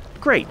 Okay,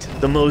 great.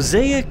 The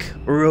Mosaic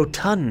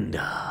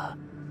Rotunda.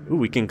 Ooh,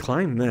 we can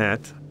climb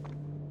that.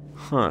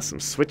 Huh, some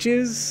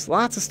switches,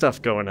 lots of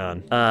stuff going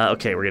on.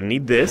 Okay, we're gonna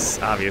need this,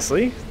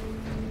 obviously.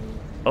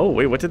 Oh,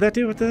 wait, what did that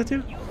do?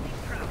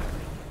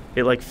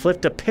 It like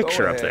flipped a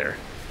picture up there.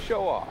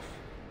 Show off.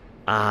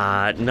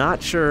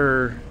 Not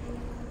sure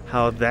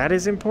how that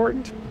is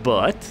important,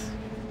 but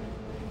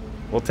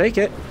we'll take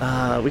it.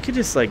 We could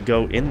just like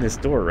go in this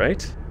door,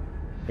 right?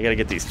 I gotta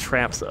get these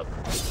traps up.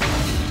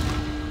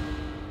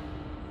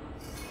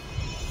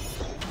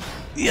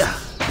 Yeah.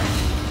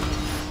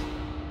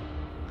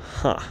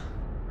 Huh.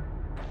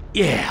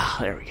 Yeah,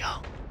 there we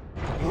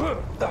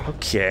go.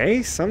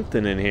 Okay,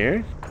 something in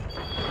here.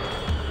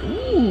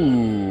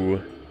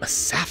 Ooh, a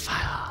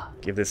sapphire.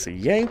 Give this a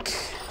yank.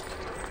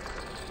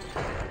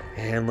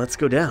 And let's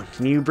go down.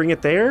 Can you bring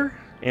it there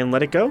and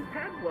let it go?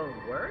 That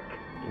won't work.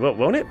 What,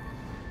 won't it?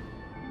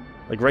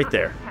 Like right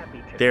there.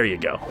 There you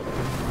go.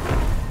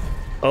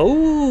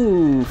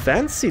 Oh,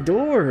 fancy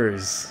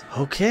doors.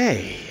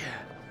 Okay.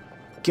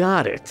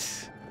 Got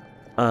it.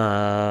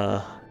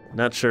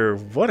 Not sure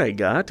what I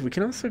got. We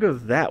can also go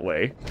that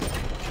way.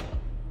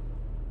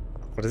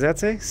 What does that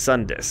say?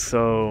 Sun disk.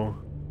 So,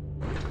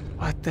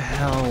 what the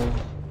hell?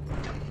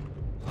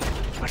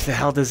 What the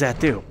hell does that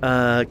do?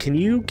 Can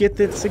you get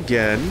this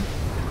again?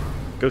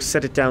 Go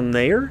set it down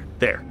there?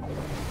 There.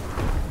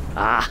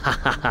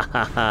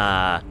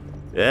 Ah,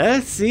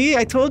 see,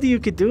 I told you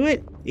could do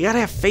it. You gotta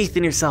have faith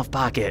in yourself,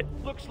 Pocket.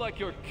 Looks like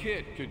your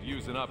kid could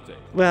use an update.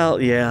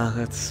 Well, yeah,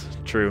 that's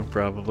true,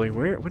 probably.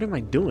 What am I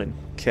doing?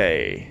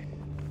 Okay,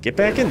 get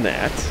back in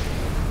that.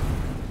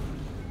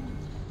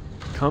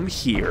 Come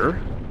here.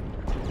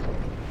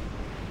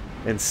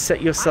 And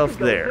set yourself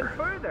there.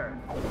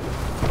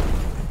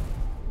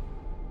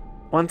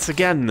 Once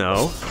again,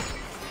 though.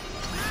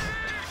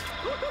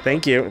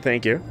 Thank you,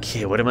 thank you.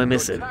 Okay, what am I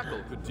missing?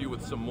 Could do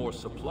with some more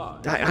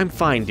supplies. I'm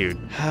fine, dude.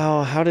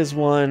 How does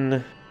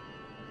one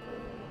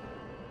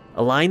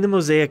align the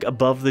mosaic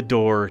above the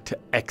door to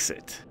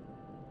exit?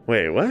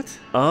 Wait, what?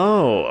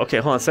 Oh, okay,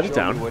 hold on, set it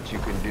down. Show me what you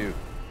can do.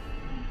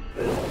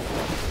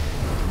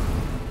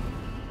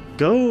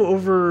 Go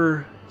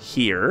over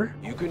here.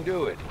 You can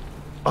do it.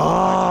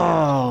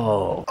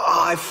 Oh.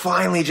 I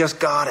finally just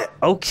got it.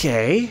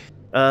 Okay.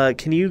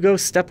 Can you go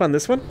step on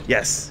this one?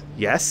 Yes.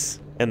 Yes.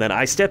 And then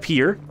I step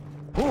here.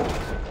 Ooh,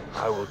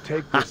 I will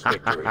take this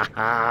victory. Looks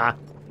like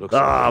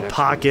the next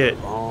Pocket.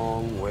 one's a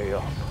long way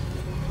up.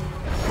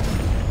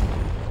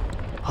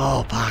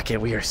 Oh,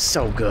 Pocket, we are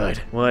so good.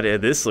 What?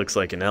 This looks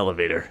like an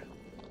elevator.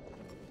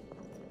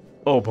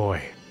 Oh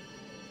boy.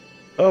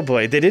 Oh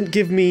boy, they didn't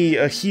give me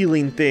a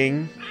healing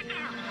thing,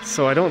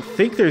 so I don't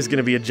think there's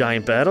gonna be a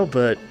giant battle,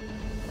 but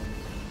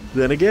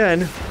then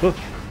again,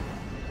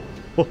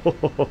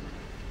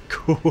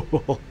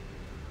 cool.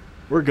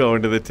 We're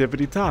going to the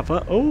tippity top,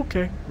 huh? Oh,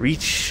 okay.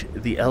 Reach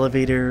the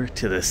elevator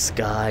to the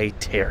sky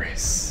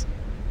terrace.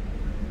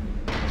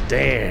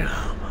 Damn.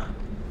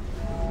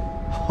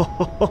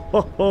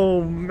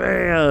 Oh,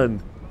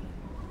 man.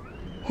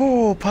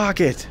 Oh,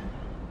 Pocket.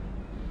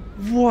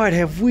 What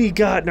have we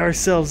gotten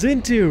ourselves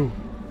into?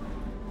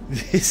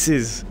 This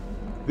is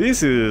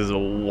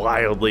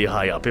wildly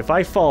high up. If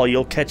I fall,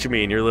 you'll catch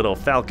me in your little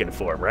Falcon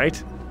form,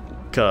 right?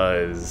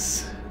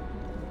 'Cause...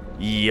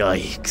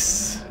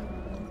 yikes.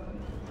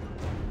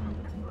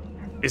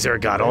 Is there a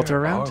god altar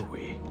around? Where are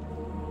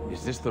we?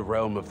 Is this the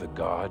realm of the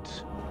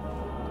gods?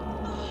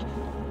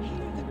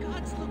 Here the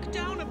gods look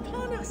down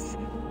upon us.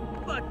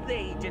 But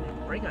they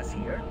didn't bring us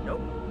here.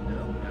 Nope.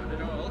 No, not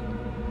at all.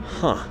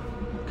 Huh.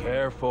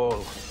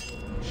 Careful.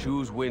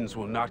 Shu's winds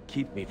will not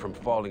keep me from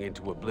falling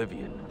into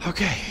oblivion.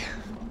 Okay.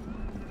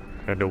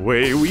 And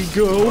away we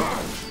go.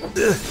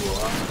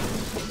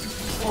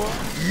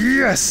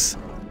 Yes!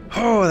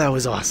 Oh, that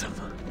was awesome.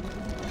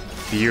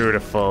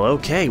 Beautiful.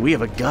 Okay, we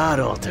have a god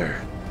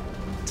altar.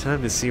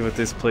 Time to see what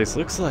this place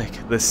looks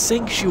like. The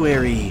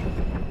Sanctuary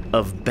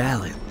of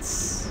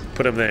Balance.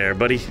 Put him there,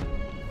 buddy.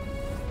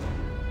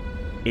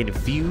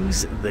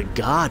 Infuse the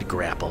god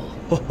grapple.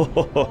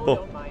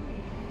 Don't mind me.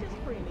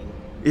 Just breathing.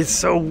 It's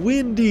so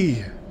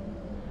windy.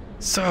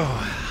 So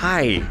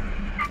high.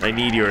 I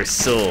need your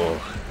soul.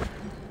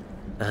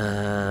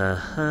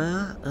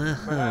 Perhaps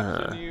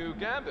a new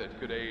gambit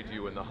could aid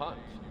you in the hunt.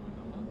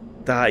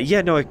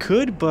 Yeah, no, I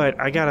could, but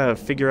I gotta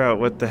figure out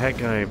what the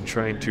heck I'm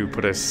trying to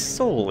put a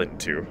soul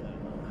into.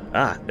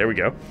 Ah, there we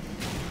go.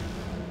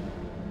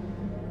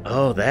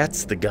 Oh,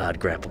 that's the god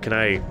grapple. Can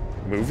I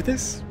move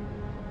this?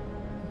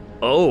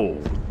 Oh.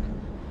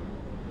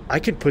 I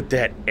can put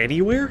that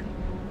anywhere?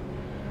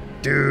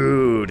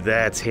 Dude,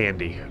 that's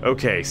handy.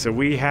 Okay, so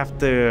we have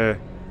to...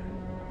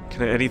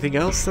 anything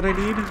else that I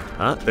need?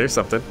 Huh, there's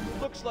something.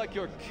 Looks like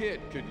your kid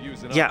could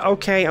use an Yeah,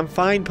 okay, I'm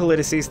fine,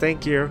 Politices,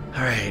 thank you.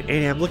 Alright,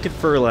 and I'm looking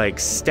for, like,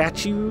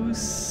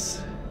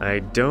 statues. I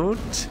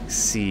don't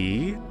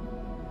see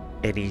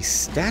any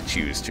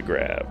statues to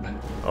grab.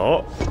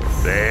 Oh,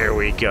 there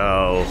we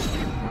go.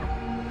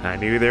 I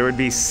knew there would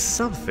be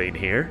something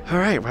here.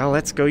 Alright, well,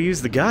 let's go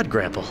use the god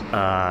grapple.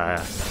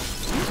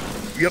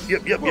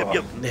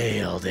 Yep.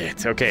 Nailed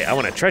it. Okay, I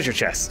want a treasure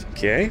chest.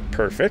 Okay,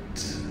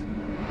 perfect.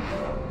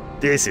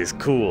 This is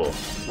cool.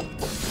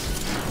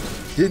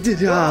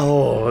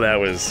 Oh, that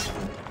was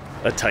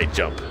a tight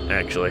jump,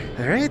 actually.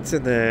 All right,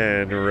 and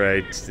then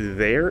right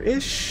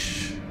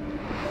there-ish.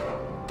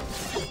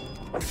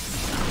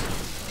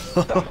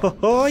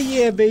 Oh,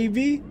 yeah,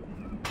 baby.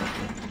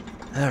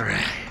 All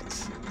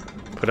right.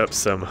 Put up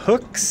some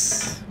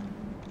hooks.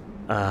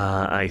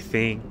 I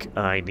think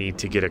I need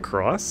to get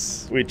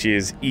across, which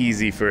is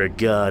easy for a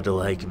god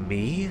like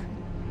me.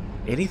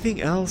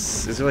 Anything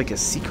else? Is there like a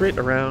secret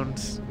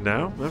around?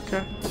 No?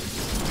 Okay.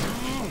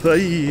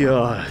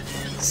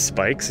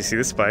 Spikes. You see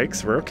the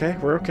spikes? We're okay.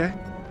 We're okay.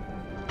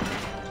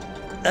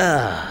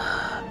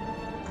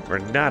 We're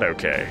not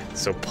okay.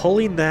 So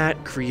pulling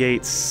that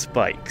creates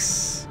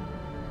spikes.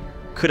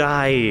 Could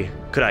I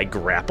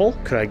grapple?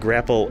 Could I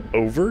grapple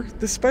over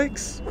the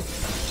spikes?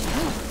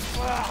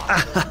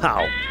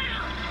 Ow.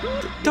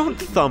 Don't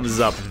thumbs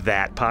up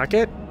that,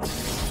 Pocket.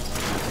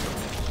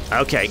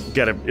 Okay,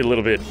 got a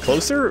little bit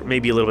closer,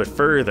 maybe a little bit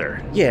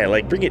further. Yeah,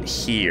 like bring it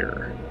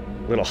here.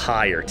 A little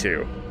higher,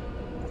 too.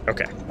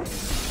 Okay.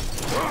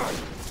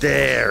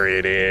 There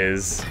it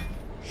is.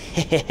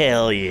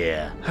 Hell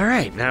yeah. All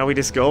right, now we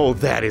just go, oh,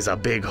 that is a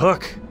big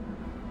hook.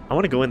 I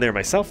want to go in there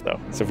myself, though.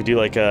 So if we do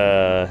like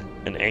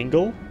an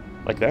angle,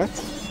 like that.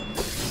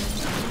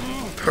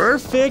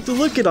 Perfect.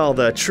 Look at all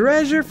the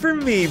treasure for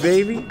me,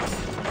 baby.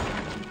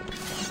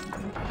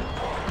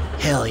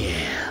 Hell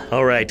yeah.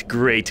 All right,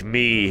 great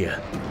me.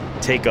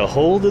 Take a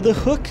hold of the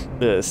hook.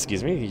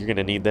 Excuse me, you're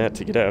gonna need that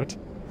to get out.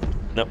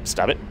 Nope,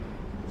 stop it.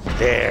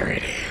 There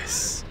it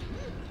is.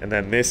 And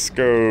then this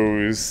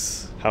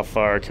goes, how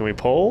far can we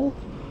pull?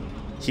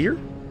 Here?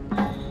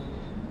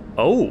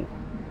 Oh.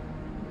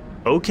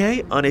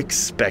 Okay,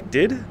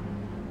 unexpected,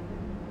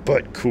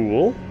 but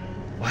cool.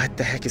 What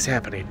the heck is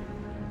happening?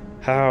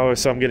 How,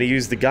 so I'm gonna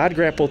use the God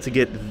Grapple to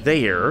get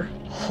there.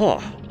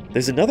 Huh.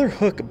 There's another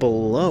hook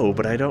below,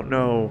 but I don't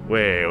know.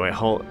 Wait,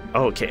 hold.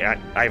 Oh, okay,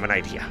 I have an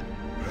idea.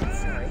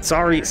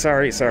 Sorry.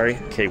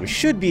 Okay, we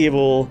should be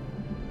able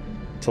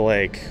to,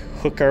 like,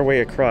 hook our way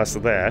across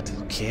that.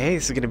 Okay,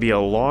 this is gonna be a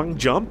long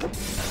jump,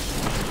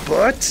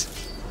 but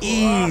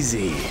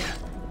easy.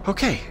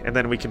 Okay, and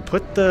then we can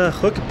put the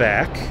hook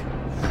back,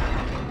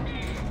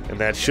 and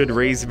that should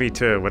raise me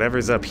to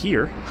whatever's up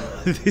here.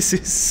 This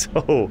is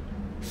so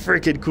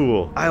freaking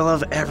cool. I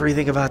love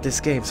everything about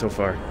this game so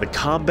far. The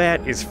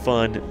combat is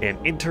fun and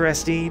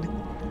interesting.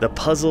 The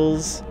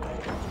puzzles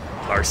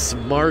are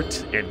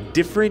smart and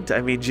different.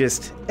 I mean,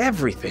 just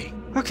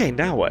everything. Okay,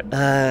 now what?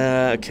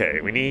 Okay,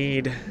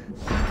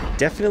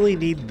 definitely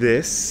need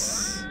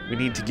this. We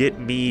need to get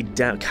me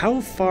down.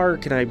 How far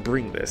can I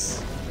bring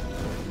this?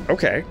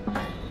 Okay.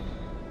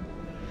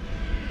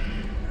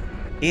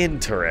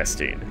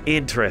 Interesting.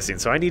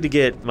 So I need to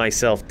get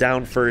myself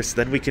down first,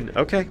 then we can,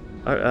 okay.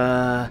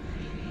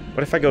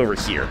 What if I go over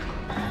here?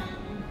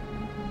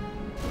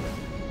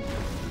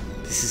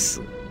 This is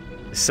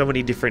so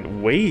many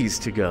different ways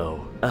to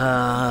go.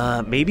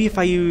 Maybe if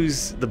I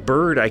use the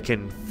bird, I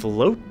can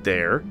float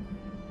there.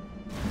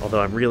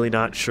 Although I'm really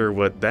not sure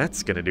what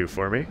that's gonna do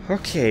for me.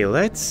 Okay,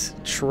 let's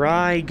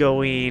try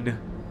going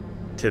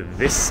to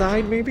this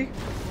side, maybe?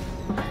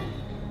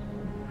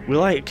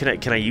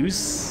 Can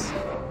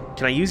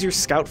I use your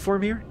scout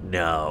form here?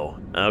 No.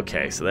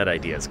 Okay, so that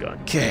idea is gone.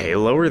 Okay,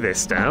 lower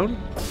this down.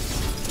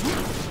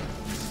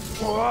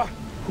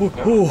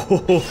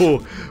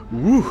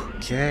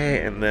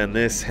 Okay, and then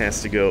this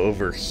has to go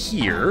over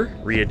here.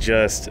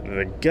 Readjust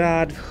the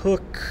God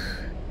hook.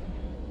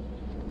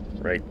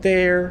 Right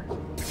there.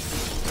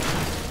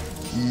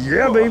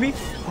 Yeah, baby.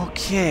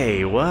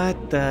 Okay,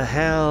 what the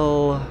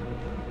hell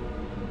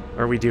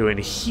are we doing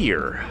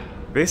here?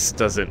 This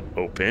doesn't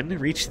open.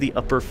 Reach the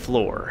upper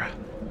floor.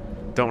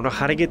 Don't know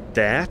how to get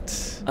that.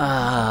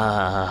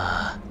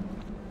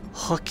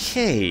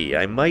 Okay,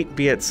 I might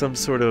be at some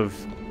sort of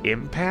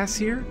impasse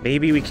here.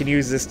 Maybe we can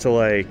use this to,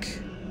 like,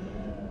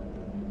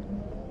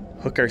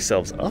 hook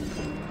ourselves up.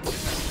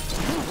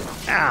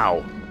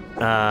 Ow.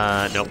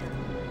 Nope.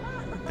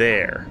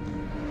 There.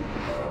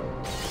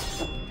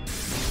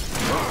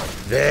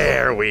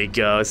 There we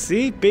go.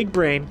 See? Big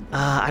brain.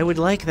 I would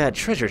like that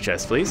treasure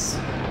chest, please.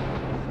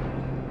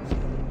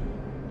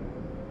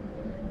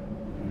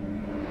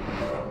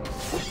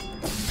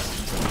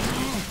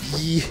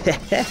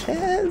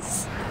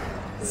 Yes!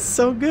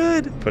 So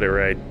good. Put it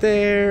right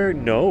there.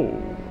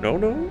 No.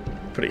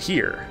 Put it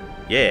here.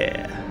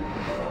 Yeah.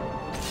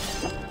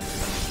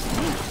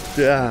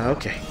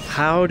 Okay.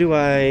 How do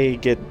I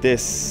get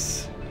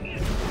this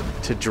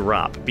to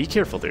drop? Be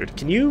careful, dude.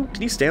 Can you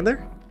stand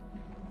there?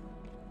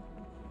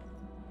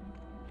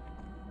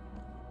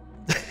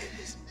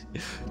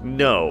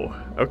 No.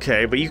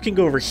 Okay, but you can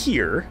go over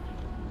here.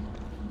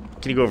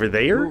 Can you go over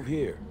there? Move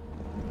here.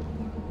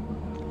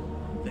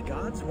 The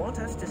gods want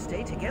us to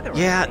stay together.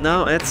 Yeah,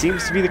 no, that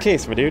seems to be the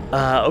case, my dude.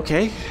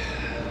 Okay.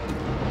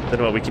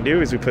 Then what we can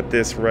do is we put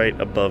this right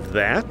above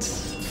that.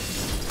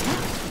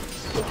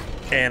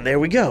 And there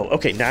we go.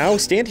 Okay, now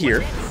stand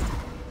here.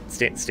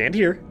 Stand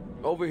here.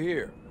 Over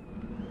here.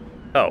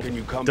 Oh, Can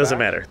you come doesn't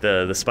back?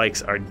 matter. The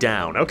spikes are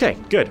down. Okay,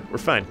 good. We're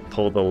fine.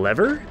 Pull the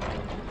lever.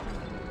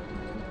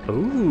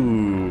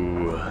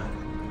 Ooh.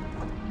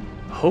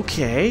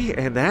 Okay,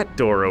 and that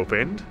door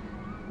opened.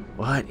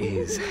 What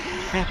is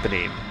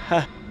happening?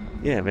 Huh.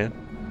 Yeah, man.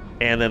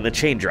 And then the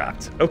chain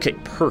dropped. Okay,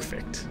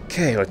 perfect.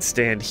 Okay, let's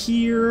stand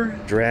here.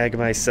 Drag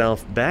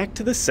myself back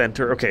to the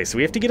center. Okay, so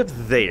we have to get up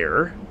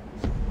there.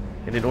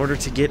 And in order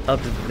to get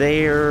up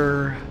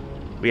there,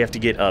 we have to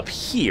get up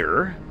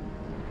here.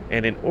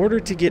 And in order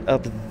to get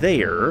up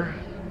there,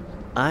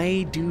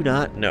 I do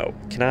not know.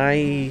 Can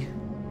I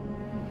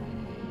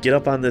get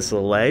up on this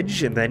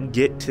ledge and then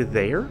get to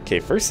there?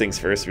 Okay, first things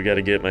first, we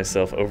gotta get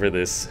myself over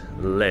this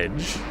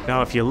ledge.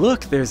 Now, if you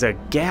look, there's a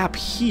gap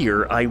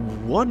here. I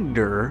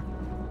wonder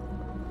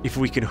if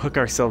we can hook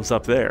ourselves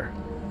up there.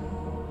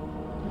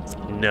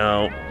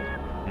 No,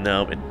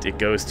 it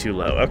goes too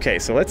low. Okay,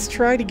 so let's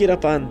try to get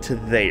up onto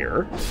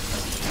there.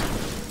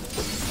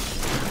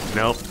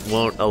 Nope,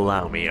 won't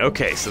allow me.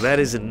 Okay, so that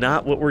is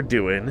not what we're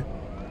doing.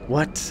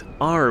 What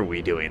are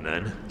we doing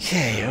then?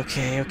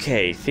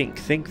 Okay.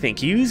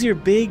 Think. Use your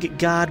big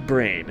god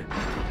brain.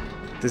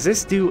 Does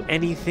this do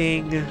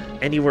anything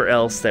anywhere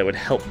else that would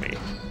help me?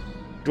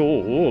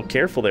 Oh,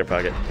 careful there,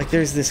 Pocket. Like,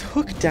 there's this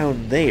hook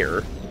down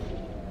there.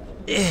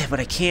 But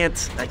I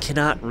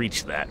cannot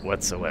reach that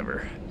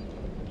whatsoever.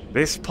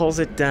 This pulls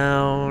it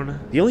down.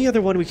 The only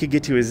other one we could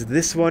get to is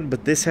this one,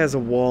 but this has a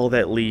wall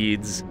that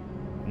leads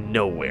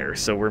nowhere.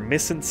 So we're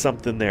missing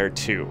something there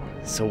too.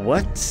 So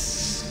what?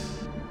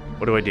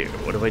 What do I do?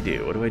 What do I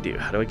do? What do I do?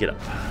 How do I get up?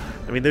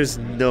 I mean, there's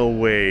no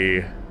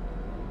way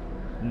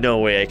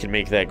I can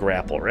make that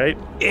grapple, right?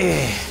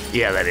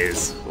 Yeah, that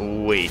is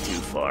way too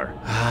far.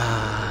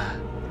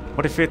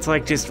 What if it's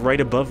like just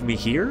right above me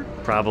here?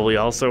 Probably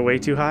also way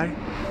too high.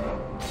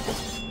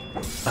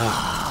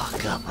 Oh,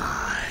 come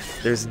on.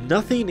 There's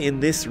nothing in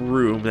this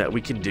room that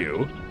we can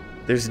do.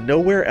 There's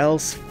nowhere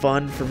else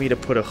fun for me to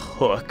put a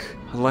hook.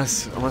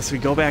 Unless we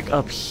go back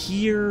up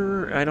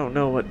here. I don't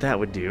know what that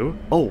would do.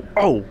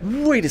 Oh,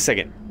 wait a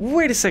second.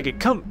 Wait a second.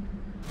 Come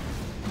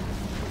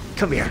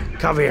here.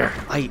 Come here.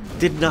 I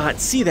did not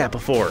see that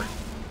before.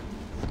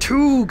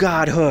 2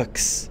 god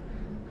hooks.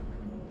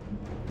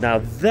 Now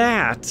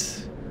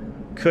that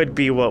could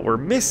be what we're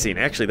missing.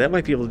 Actually, that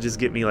might be able to just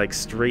get me like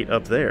straight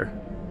up there.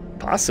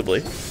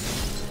 Possibly.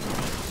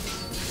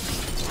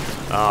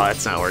 Oh,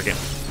 that's not working.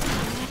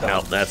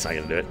 Nope, that's not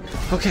gonna do it.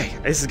 Okay,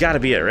 this has gotta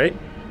be it, right?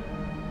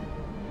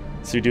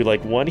 So we do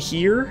like 1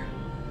 here,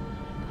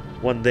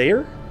 1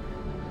 there.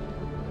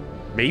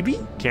 Maybe?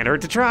 Can't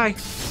hurt to try.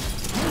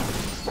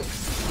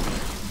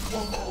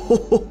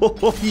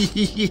 Oh,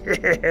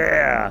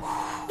 yeah!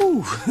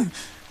 Ooh.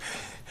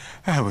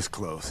 That was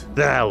close.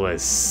 That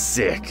was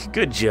sick.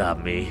 Good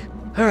job, me.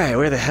 Alright,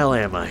 where the hell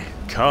am I?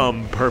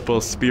 Come,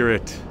 purple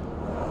spirit.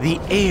 The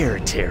air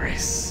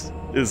terrace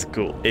is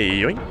cool.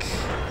 Yoink.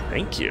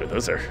 Thank you.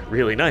 Those are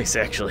really nice,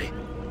 actually.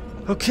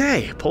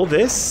 Okay, pull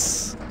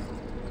this.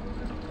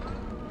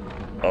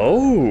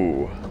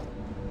 Oh.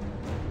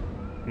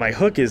 My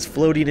hook is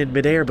floating in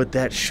midair, but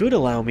that should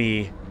allow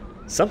me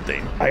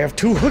something. I have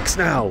 2 hooks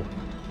now.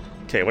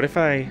 Okay, what if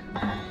I...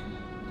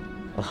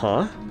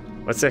 Uh-huh.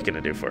 What's that gonna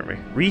do for me?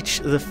 Reach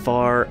the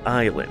far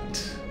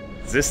island.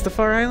 Is this the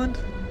far island?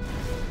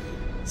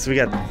 So we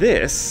got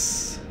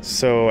this.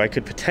 So I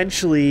could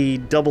potentially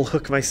double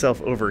hook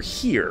myself over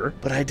here,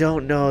 but I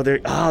don't know.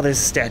 There's a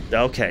stat.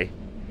 Okay.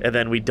 And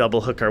then we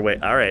double hook our way.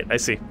 All right, I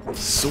see.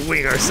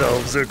 Swing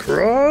ourselves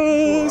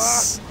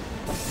across.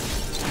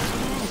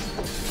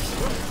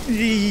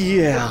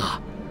 Yeah.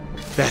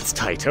 That's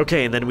tight.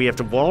 Okay, and then we have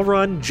to wall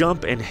run,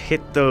 jump, and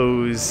hit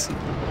those.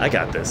 I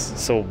got this.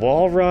 So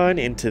wall run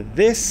into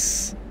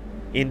this,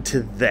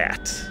 into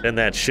that. And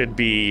that should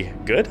be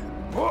good.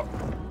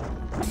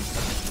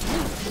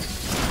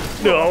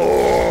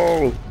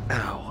 No!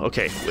 Ow,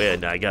 okay,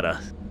 and I gotta...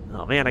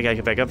 Oh man, I gotta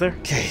get back up there.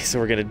 Okay, so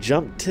we're gonna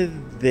jump to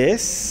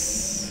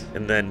this,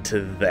 and then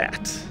to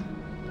that.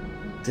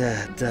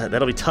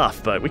 That'll be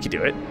tough, but we can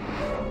do it.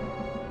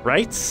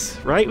 Right?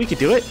 Right? We can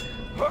do it.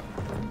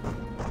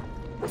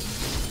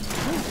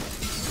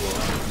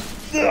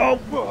 No!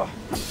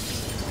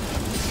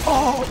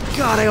 Oh,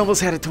 God, I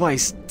almost had it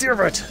twice. Damn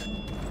it!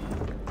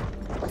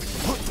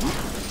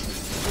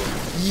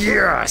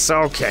 Yes!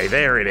 Okay,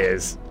 there it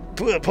is.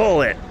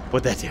 Pull it.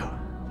 What'd that do?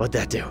 What'd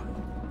that do?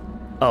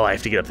 Oh, I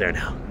have to get up there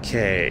now.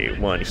 Okay,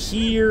 1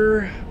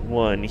 here,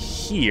 1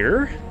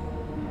 here.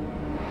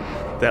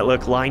 That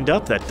look lined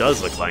up? That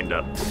does look lined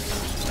up.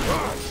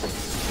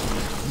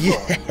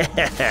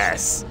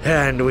 Yes!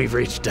 And we've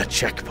reached a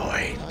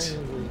checkpoint.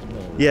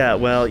 Yeah,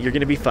 well, you're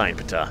gonna be fine,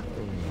 Pata.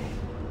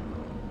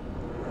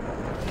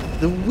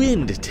 The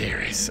wind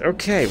terrace.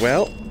 Okay,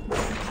 well,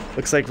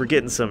 looks like we're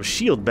getting some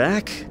shield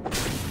back.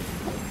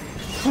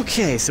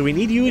 Okay, so we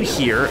need you in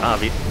here,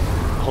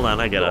 Hold on,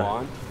 I gotta... Go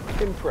on.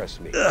 Impress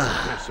me.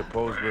 I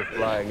suppose we're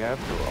flying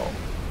after all.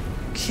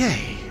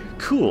 Okay,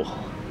 cool.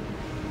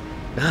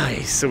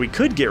 Nice, so we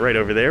could get right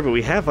over there, but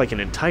we have like an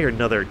entire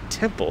another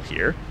temple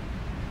here.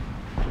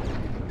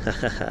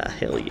 Hahaha,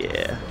 hell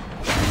yeah.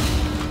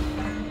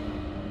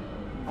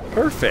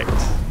 Perfect.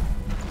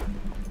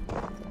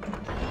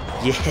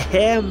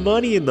 Yeah,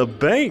 money in the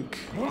bank.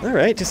 All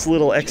right, just a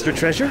little extra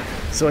treasure.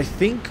 So I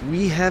think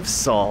we have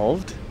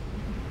solved...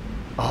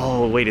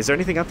 Oh, wait, is there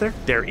anything up there?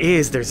 There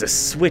is, there's a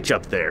switch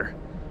up there.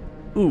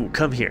 Ooh,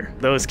 come here.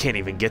 Those can't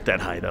even get that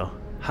high, though.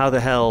 How the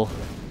hell?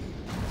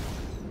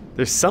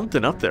 There's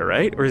something up there,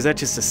 right? Or is that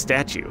just a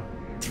statue?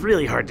 It's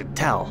really hard to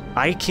tell.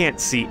 I can't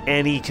see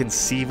any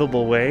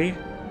conceivable way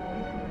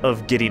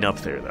of getting up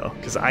there, though,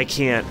 because I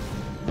can't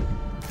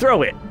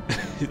throw it.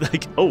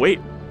 Like, oh, wait.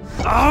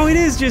 Oh, it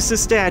is just a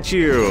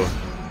statue.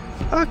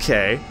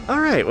 Okay, all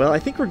right, well, I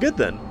think we're good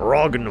then.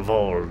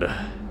 Ragnvold.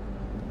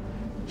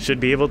 Should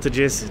be able to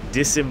just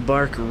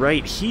disembark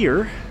right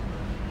here.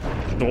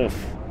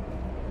 Oof.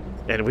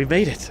 And we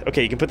made it.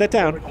 Okay, you can put that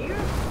down.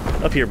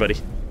 Up here, buddy.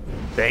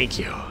 Thank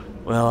you.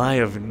 Well, I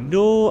have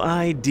no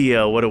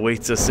idea what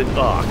awaits us in...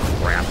 Oh,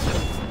 crap.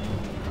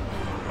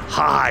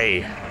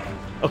 Hi.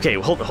 Okay,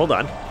 hold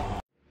on.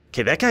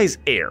 Okay, that guy's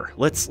air.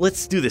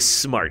 Let's do this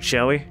smart,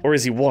 shall we? Or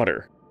is he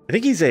water? I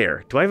think he's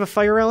air. Do I have a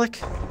fire relic?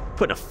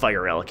 Putting a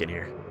fire relic in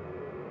here.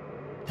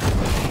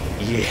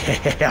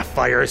 Yeah,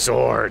 fire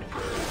sword.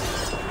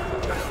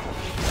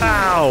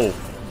 Ow!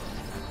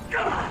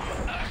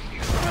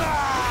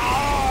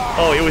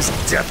 Oh, it was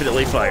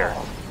definitely fire.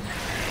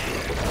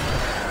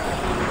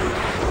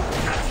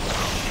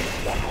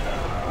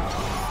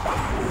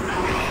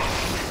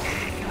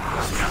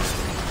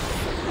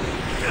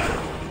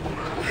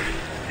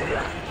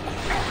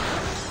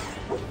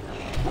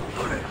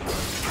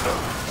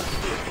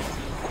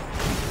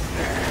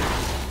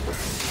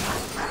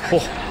 Oh.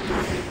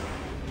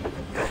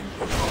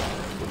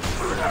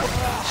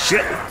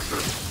 Shit.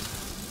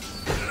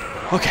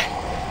 Okay.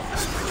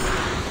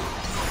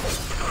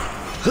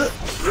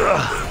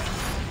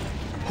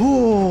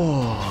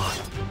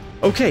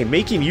 Okay,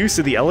 making use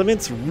of the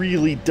elements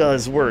really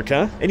does work,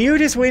 huh? And you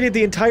just waited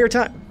the entire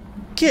time.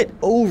 Get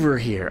over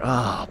here.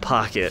 Oh,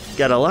 Pocket.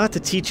 Got a lot to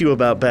teach you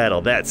about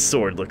battle. That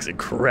sword looks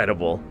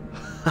incredible.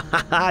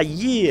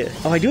 Yeah.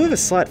 Oh, I do have a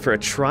slot for a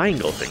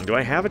triangle thing. Do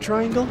I have a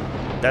triangle?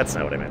 That's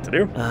not what I meant to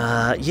do.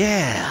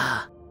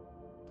 Yeah.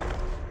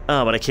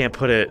 Oh, but I can't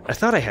put it. I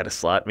thought I had a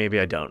slot. Maybe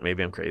I don't.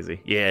 Maybe I'm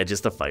crazy. Yeah,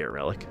 just a fire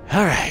relic.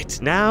 All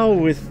right. Now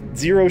with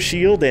 0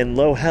 shield and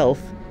low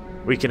health,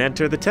 we can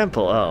enter the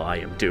temple. Oh, I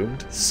am doomed.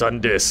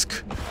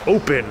 Sundisk,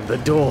 open the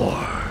door.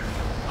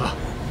 Oh,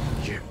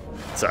 yeah.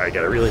 Sorry, I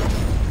gotta really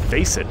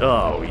face it.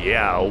 Oh,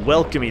 yeah, a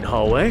welcoming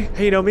hallway.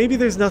 Hey, you know, maybe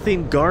there's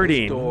nothing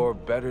guarding. This door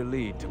better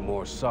lead to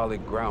more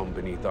solid ground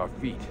beneath our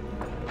feet.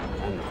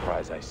 And the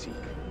prize I seek.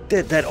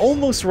 That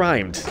almost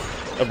rhymed,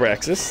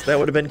 Abraxas. That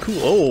would have been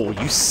cool. Oh,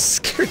 you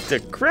scared the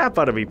crap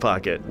out of me,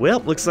 Pocket. Well,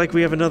 looks like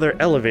we have another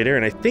elevator,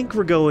 and I think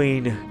we're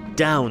going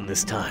down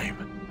this time.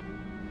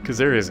 Because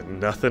there is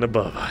nothing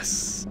above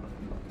us.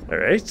 All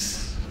right.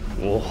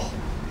 Whoa.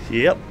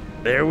 Yep,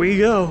 there we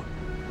go.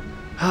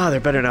 Ah, there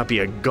better not be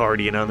a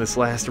guardian on this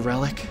last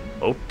relic.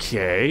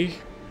 Okay.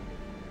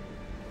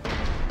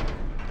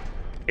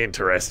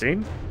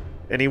 Interesting.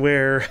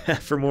 Anywhere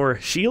for more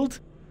shield?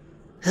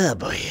 Oh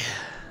boy.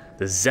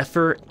 The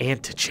Zephyr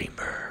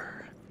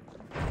Antechamber.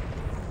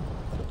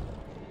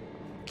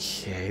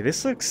 Okay,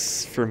 this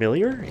looks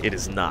familiar. It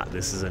is not.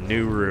 This is a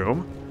new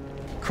room.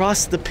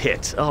 Cross the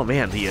pit. Oh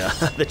man,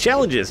 the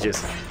challenges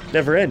just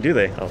never end, do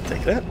they? I'll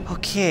take that.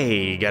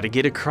 Okay, gotta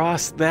get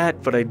across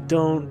that, but I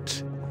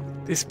don't.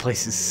 This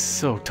place is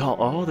so tall.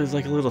 Oh, there's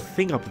like a little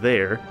thing up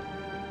there.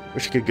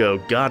 Wish I could go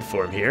God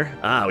form here.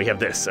 Ah, we have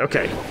this.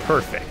 Okay,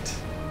 perfect.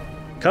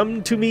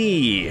 Come to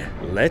me.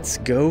 Let's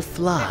go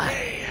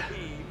fly.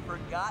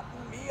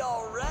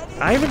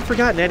 I haven't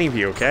forgotten any of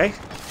you, okay?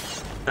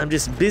 I'm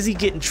just busy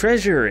getting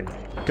treasure and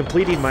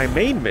completing my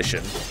main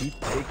mission. Keep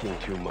taking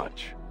too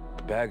much.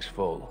 The bag's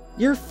full.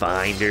 You're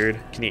fine, dude.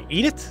 Can you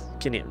eat it?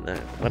 Can you?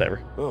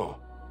 Whatever. Oh,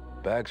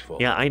 bag's full.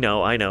 Yeah, I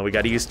know. We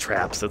gotta use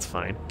traps. That's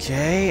fine.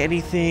 Okay,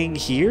 anything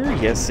here?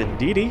 Yes,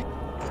 indeedy.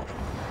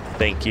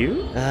 Thank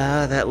you.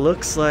 That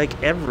looks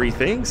like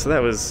everything, so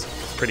that was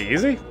pretty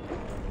easy.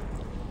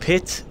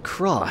 Pit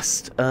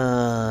crossed.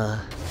 All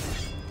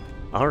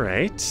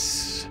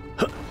right.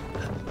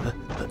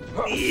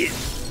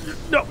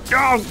 No,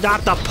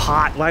 not the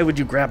pot. Why would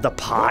you grab the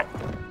pot?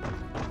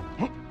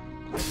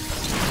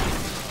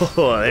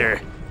 Oh,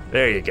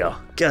 there you go.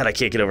 God, I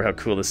can't get over how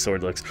cool this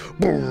sword looks.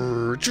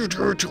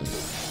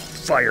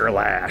 Fire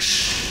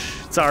lash.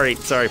 Sorry,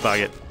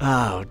 Pocket.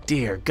 Oh,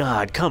 dear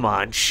God, come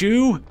on,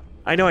 Shu.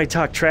 I know I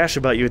talked trash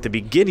about you at the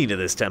beginning of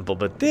this temple,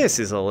 but this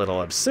is a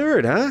little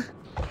absurd, huh?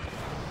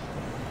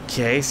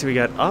 Okay, so we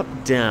got up,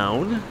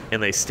 down,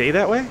 and they stay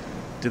that way?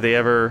 Do they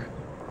ever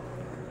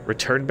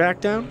return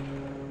back down?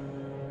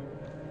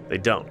 They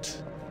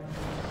don't.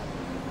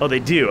 Oh, they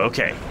do,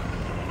 okay.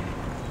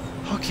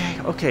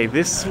 Okay,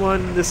 this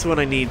one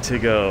I need to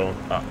go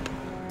up.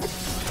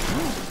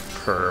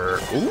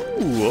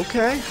 Ooh,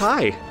 okay,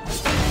 hi.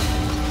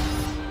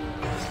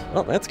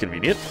 Well, that's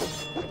convenient.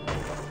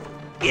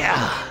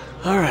 Yeah,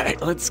 all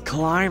right, let's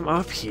climb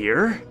up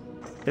here.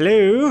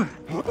 Hello?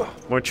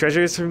 More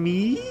treasures for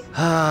me?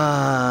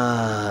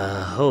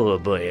 Oh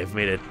boy, I've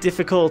made it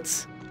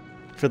difficult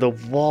for the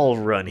wall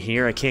run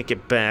here. I can't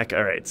get back.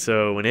 All right,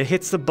 so when it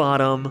hits the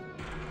bottom,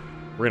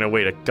 we're gonna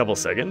wait a couple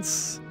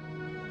seconds.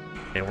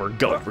 And we're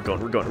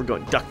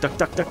going.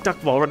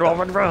 Duck, wall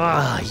run.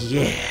 Ah,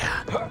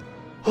 yeah.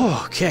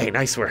 Okay,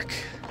 nice work.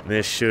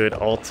 This should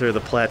alter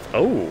the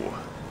oh.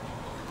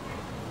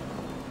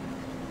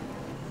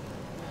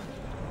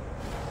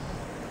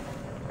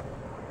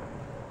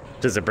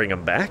 Does it bring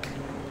them back?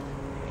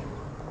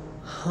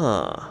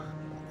 Huh.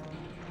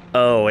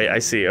 Oh, wait, I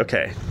see.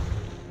 Okay.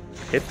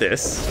 Hit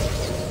this.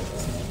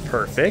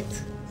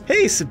 Perfect.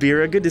 Hey,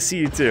 Sabira, good to see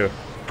you too.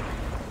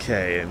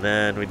 Okay, and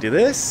then we do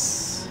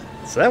this.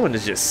 So that one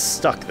is just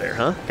stuck there,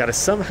 huh? Gotta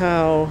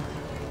somehow...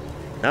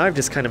 Now I've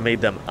just kind of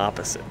made them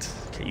opposite.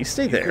 Okay, you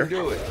stay there. You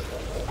can do it.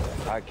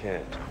 I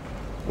can't.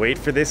 Wait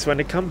for this one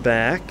to come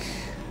back.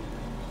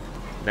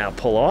 Now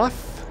pull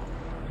off.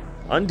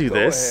 Undo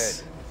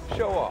this. Ahead.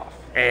 Show off.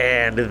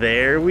 And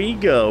there we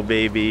go,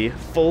 baby.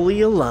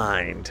 Fully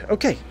aligned.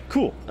 Okay,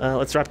 cool.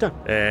 Let's drop down.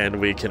 And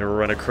we can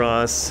run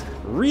across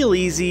real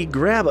easy,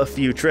 grab a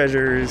few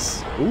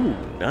treasures. Ooh,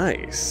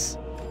 nice.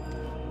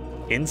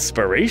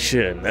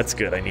 Inspiration. That's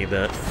good. I need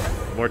that.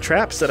 More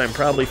traps that I'm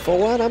probably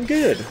full on. I'm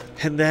good.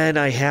 And then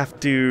I have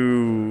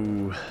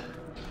to...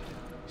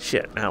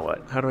 Shit, now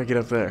what? How do I get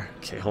up there?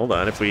 Okay, hold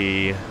on. If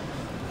we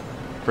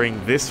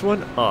bring this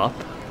one up...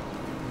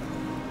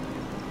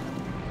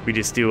 We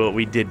just do what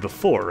we did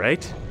before,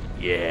 right?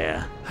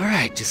 Yeah. All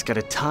right, just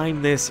gotta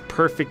time this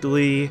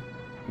perfectly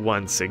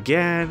once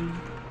again.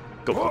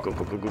 Go, go, go,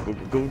 go, go, go, go,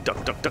 go, go.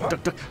 Duck, duck, duck,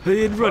 duck, duck.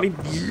 And running.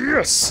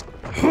 Yes!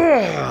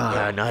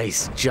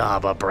 Nice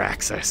job,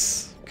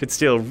 Abraxas. Could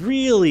still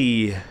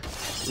really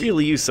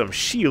use some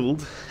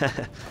shield.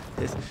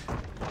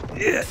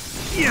 Yeah.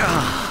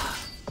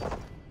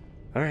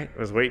 All right, I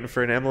was waiting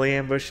for an Emily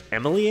ambush.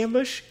 Emily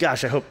ambush?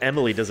 Gosh, I hope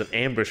Emily doesn't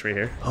ambush me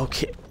here.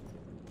 Okay.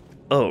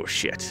 Oh,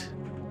 shit.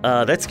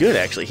 That's good,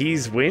 actually.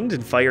 He's wind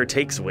and fire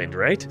takes wind,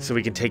 right? So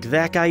we can take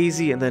that guy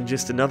easy and then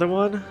just another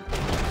one.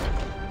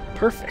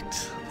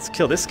 Perfect. Let's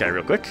kill this guy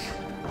real quick.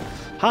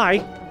 Hi.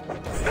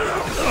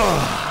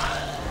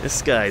 Ugh.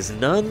 This guy's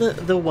none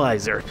the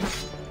wiser.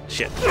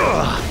 Shit.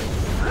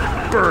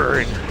 Ugh.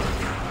 Burn.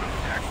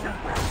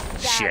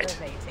 Shit.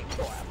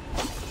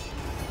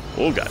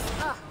 Oh, God.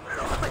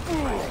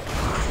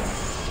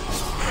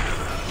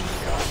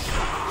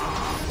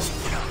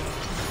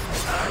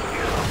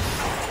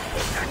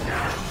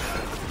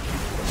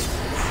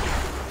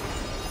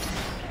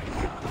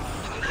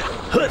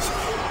 Hut!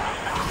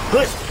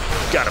 Hut!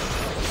 Got him.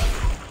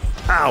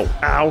 Ow,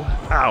 ow,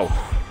 ow.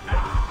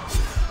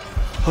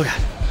 Oh,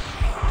 God.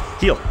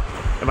 Heal.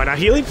 Am I not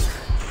healing?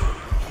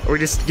 Are we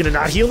just gonna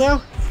not heal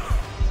now?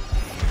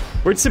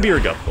 Where'd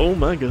Sabir go? Oh,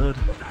 my God.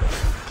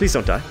 Please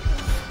don't die.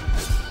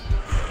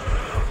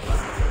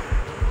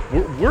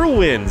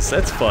 Whirlwinds.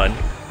 That's fun.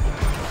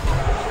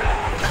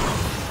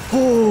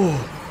 Oh.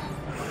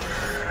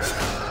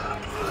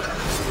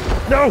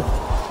 No!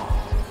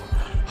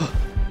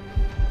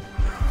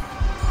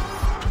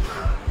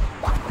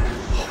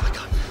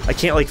 I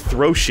can't, like,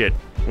 throw shit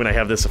when I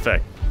have this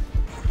effect.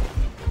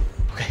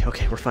 Okay,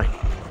 okay, we're fine.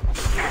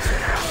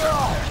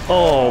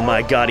 Oh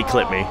my God, he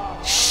clipped me.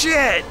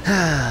 Shit!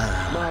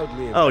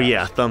 Oh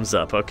yeah, thumbs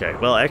up. Okay,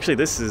 well, actually,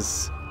 this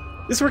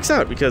works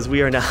out because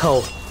we are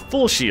now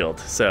full shield.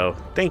 So,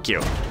 thank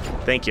you.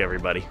 Thank you,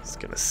 everybody. Just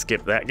gonna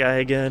skip that guy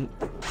again.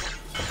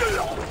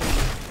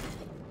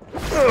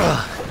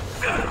 Ugh.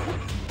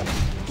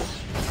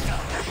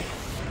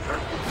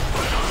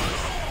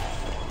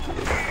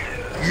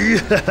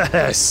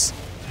 Yes!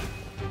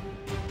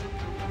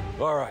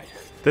 All right.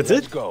 That's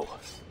let's it? Go.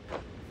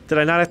 Did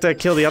I not have to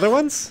kill the other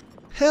ones?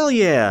 Hell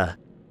yeah.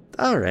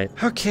 All right.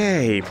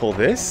 Okay, pull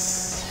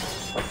this.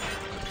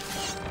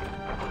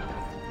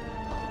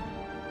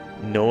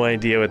 No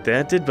idea what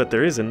that did, but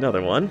there is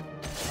another one.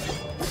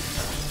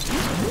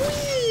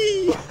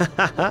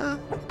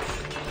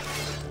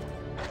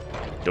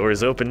 Door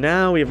is open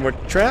now. We have more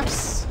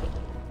traps.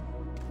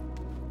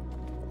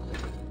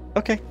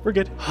 Okay, we're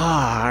good.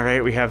 All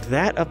right, we have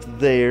that up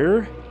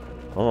there.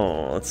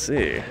 Oh, let's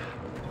see.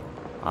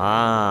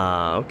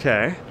 Ah,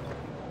 okay.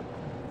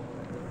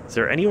 Is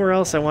there anywhere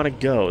else I want to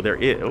go? There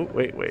is. Oh,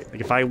 wait, wait.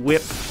 Like if I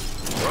whip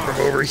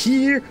from over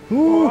here.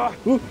 Ooh,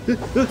 ooh,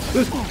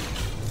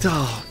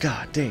 oh,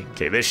 God dang.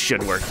 Okay, this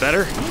should work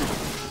better.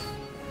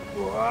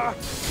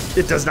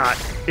 It does not.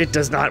 It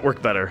does not work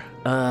better.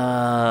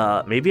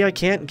 Maybe I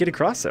can't get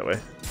across that way.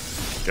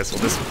 Guess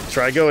we'll just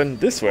try going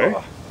this way.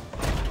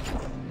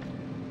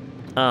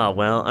 Oh,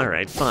 well,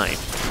 alright, fine.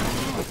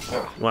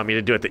 You want me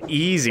to do it the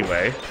easy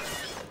way?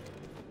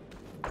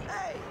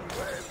 Hey,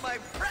 where's my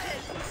friend?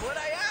 What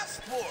I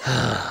asked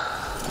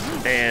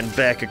for? And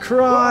back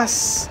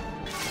across.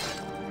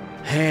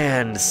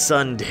 And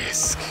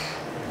Sundisk.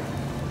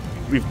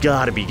 We've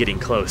got to be getting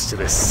close to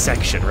this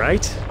section,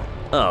 right?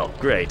 Oh,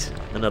 great.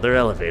 Another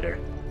elevator.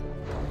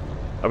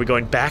 Are we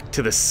going back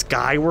to the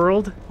sky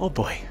world? Oh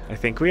boy, I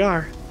think we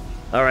are.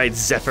 Alright,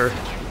 Zephyr.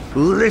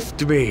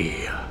 Lift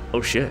me.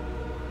 Oh shit.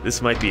 This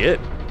might be it.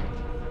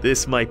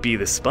 This might be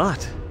the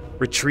spot.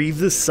 Retrieve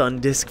the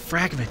Sundisk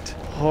fragment.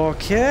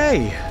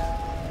 Okay.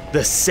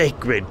 The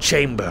sacred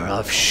chamber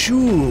of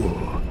Shu.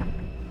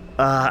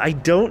 I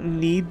don't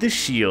need the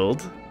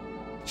shield,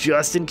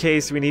 just in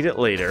case we need it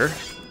later.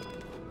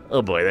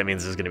 Oh boy, that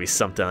means there's gonna be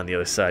something on the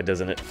other side,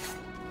 doesn't it?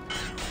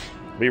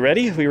 We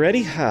ready? We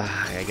ready?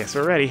 I guess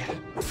we're ready.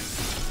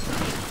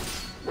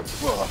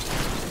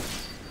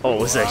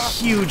 Oh, it's a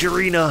huge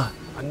arena.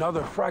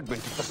 Another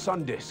fragment of the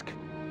Sundisk.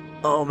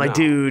 Oh, my now,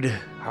 dude.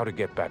 How to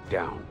get back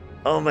down?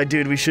 Oh, my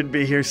dude, we shouldn't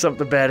be here.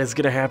 Something bad is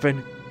gonna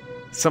happen.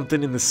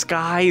 Something in the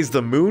sky. Is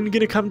the moon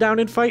gonna come down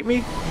and fight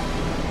me?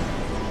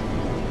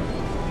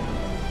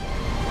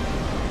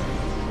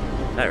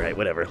 Alright,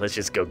 whatever. Let's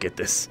just go get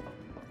this.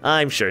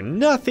 I'm sure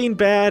nothing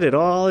bad at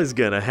all is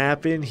gonna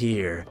happen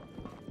here.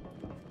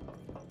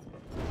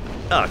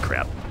 Oh,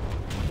 crap.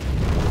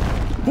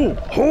 Ooh,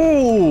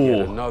 oh!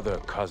 Yet another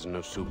cousin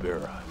of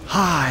Subira.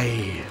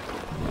 Hi.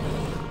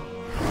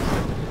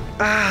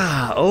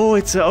 Ah, oh,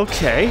 it's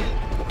okay.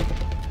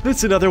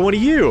 It's another one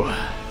of you.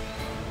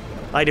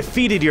 I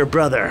defeated your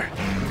brother.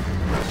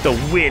 The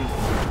wind.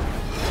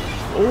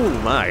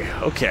 Oh my,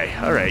 okay,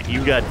 all right.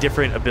 You got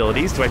different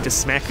abilities. Do I have to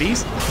smack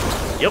these?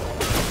 Yep.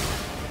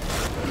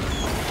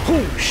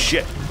 Oh,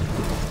 shit.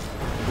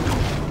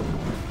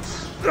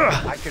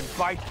 Ugh. I can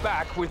fight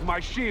back with my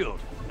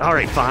shield. All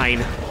right,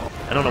 fine.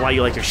 I don't know why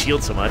you like your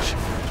shield so much.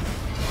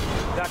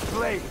 That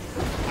blade,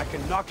 I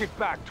can knock it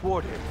back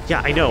toward him.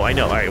 Yeah, I know. All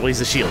right, well,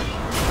 he's a shield.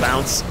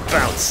 Bounce,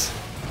 bounce.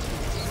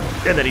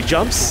 And then he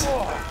jumps.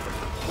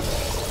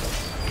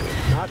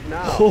 Not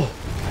now. Oh.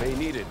 May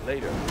need it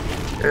later.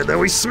 And then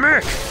we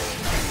smack.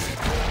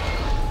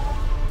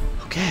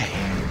 Okay.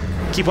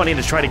 Keep wanting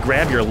to try to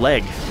grab your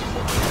leg.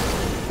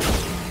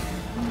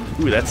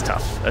 Ooh, that's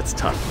tough. That's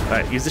tough. All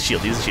right, use the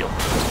shield. Use the shield.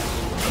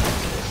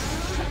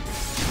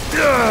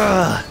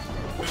 Ugh!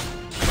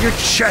 Your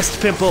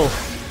chest pimple.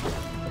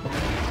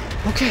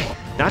 Okay,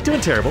 not doing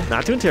terrible.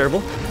 Not doing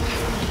terrible.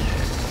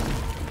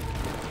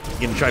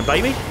 You gonna try and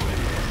bite me? You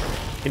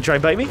gonna try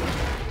and bite me?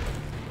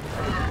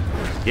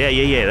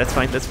 Yeah. That's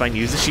fine. That's fine.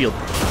 Use the shield.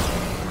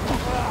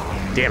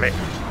 Damn it.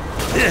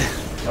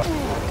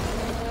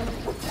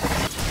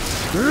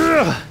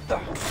 Ugh.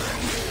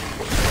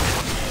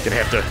 Gonna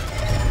have to.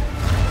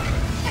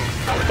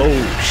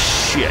 Oh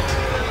shit!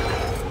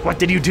 What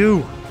did you do?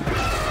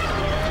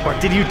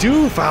 What did you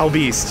do, foul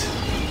beast?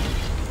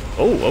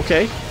 Oh,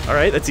 okay. All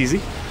right, that's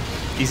easy.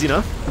 Easy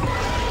enough.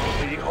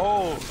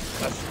 Behold,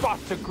 a spot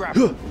to grab.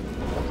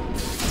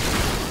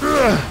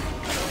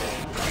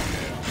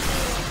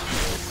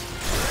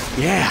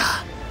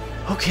 Yeah.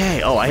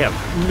 Okay. Oh, I have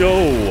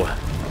no.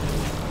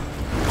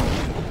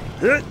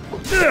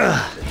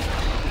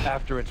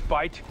 After its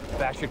bite,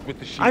 bash it with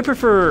the shield. I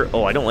prefer.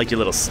 Oh, I don't like your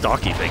little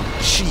stalky thing.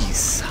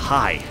 Jeez.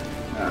 Hi.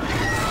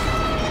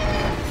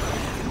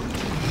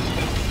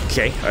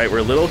 Okay. All right, we're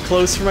a little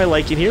close for my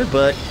liking here,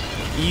 but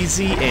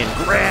easy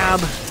and grab.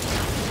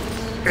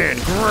 And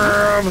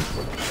grab.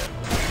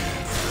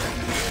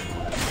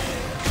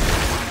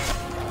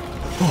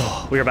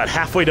 Oh, we're about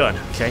halfway done.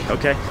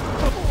 Okay.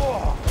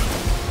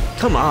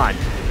 Come on.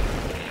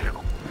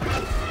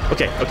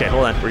 Okay,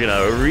 hold on. We're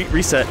gonna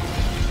reset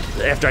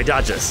after I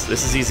dodge this.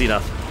 This is easy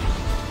enough.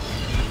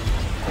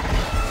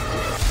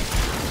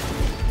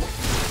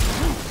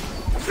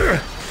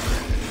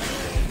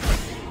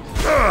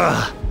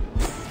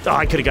 Oh,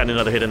 I could have gotten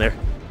another hit in there.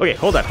 Okay,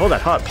 hold on.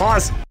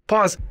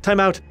 Pause, time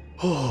out.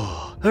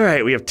 Oh. All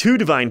right, we have 2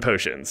 divine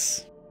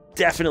potions.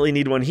 Definitely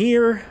need one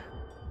here.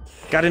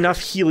 Got enough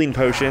healing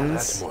potions.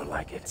 That's more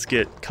like it. Let's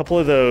get a couple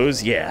of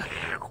those, yeah.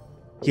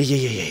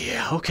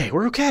 Yeah. Okay,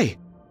 we're okay.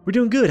 We're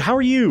doing good. How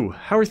are you?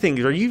 How are things?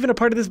 Are you even a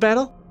part of this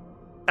battle?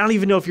 I don't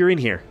even know if you're in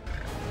here.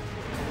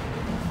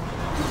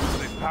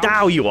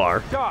 Now you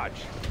are.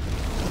 Dodge.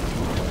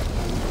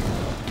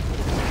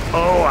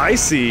 Oh, I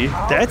see.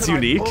 How That's can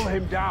unique. I pull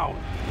him down?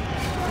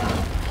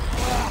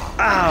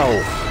 Ow.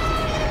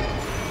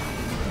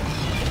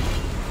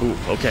 Ooh,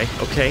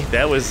 okay.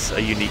 That was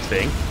a unique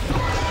thing.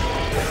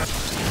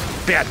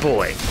 Bad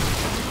boy.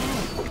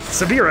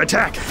 Severe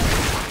attack.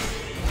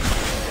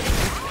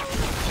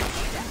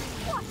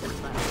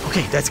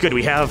 Okay, that's good.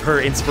 We have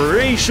her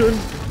inspiration.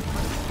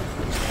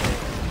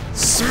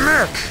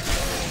 Smack!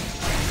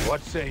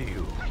 What say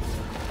you?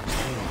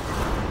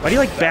 Why do you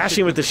like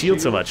bashing with the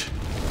shield so much?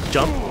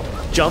 Jump.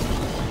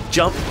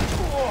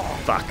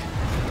 Fuck.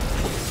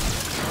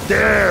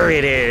 There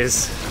it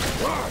is.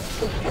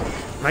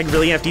 Am I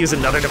really gonna have to use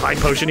another divine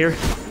potion here?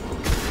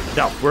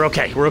 No, we're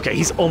okay.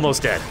 He's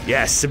almost dead.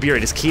 Yes, Sabira,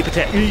 just keep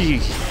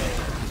attacking.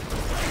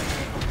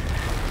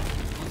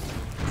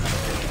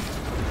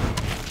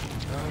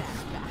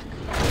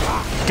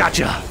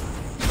 Gotcha.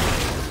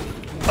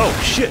 Oh,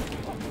 shit.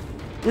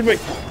 Where'd my...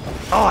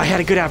 Oh, I had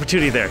a good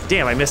opportunity there.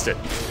 Damn, I missed it.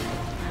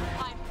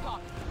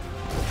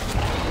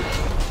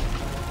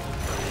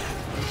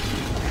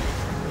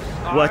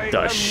 What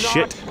the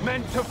shit? Not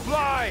meant to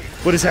fly.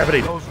 What is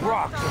happening? Those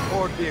rocks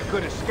afford me a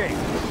good escape.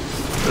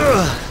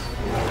 Ugh.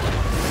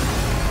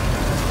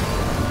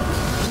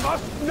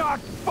 Must not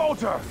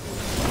falter.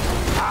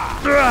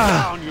 Ugh.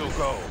 Down you'll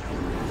go.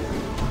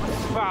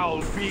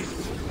 Foul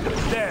beast.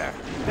 There.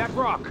 That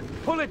rock.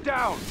 Pull it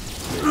down.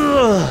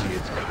 Ugh.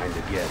 It's kind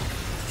of get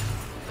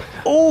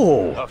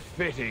Oh. a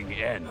fitting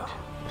end.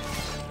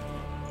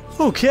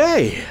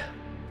 Okay.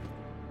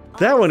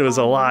 That one was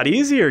a lot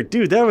easier.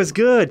 Dude, that was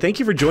good. Thank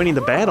you for joining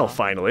the battle,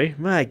 finally.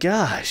 My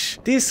gosh.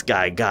 This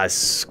guy got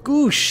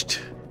scooshed.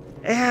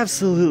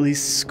 Absolutely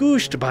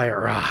scooshed by a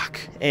rock.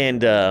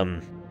 And,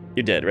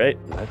 you're dead, right?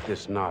 Let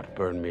this not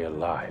burn me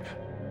alive.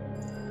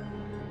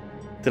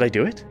 Did I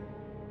do it?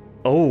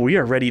 Oh, we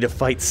are ready to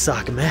fight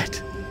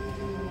Sakhmet.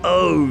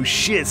 Oh,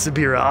 shit,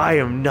 Sabira. I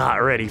am not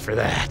ready for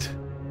that.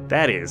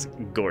 That is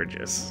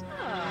gorgeous.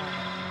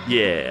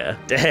 Yeah.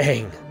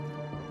 Dang.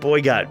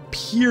 Boy got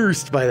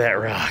pierced by that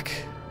rock.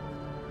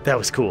 That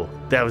was cool.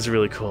 That was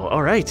really cool.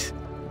 All right.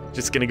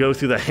 Just gonna go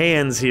through the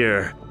hands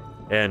here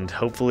and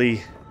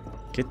hopefully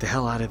get the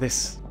hell out of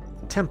this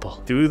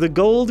temple. Through the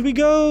gold we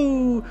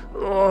go.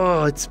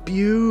 Oh, it's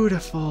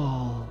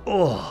beautiful.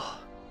 Oh.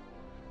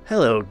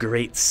 Hello,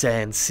 great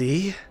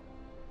Sansi.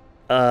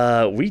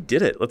 We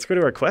did it. Let's go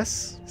to our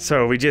quests.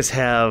 So we just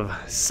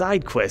have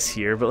side quests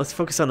here, but let's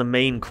focus on the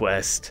main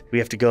quest. We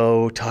have to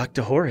go talk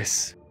to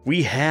Horus.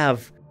 We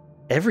have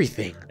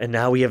everything. And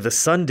now we have the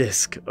sun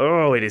disk.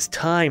 Oh, it is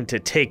time to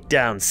take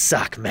down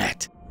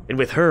Sakhmet. And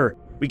with her,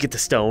 we get the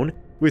stone.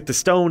 With the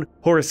stone,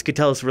 Horus could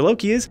tell us where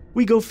Loki is.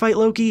 We go fight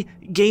Loki.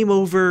 Game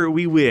over.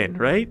 We win,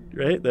 right?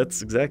 Right?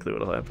 That's exactly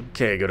what'll happen.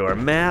 Okay, go to our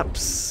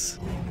maps.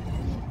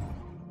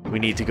 We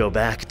need to go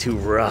back to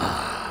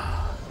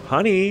Ra.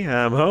 Honey,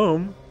 I'm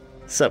home.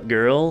 Sup,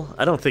 girl?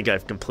 I don't think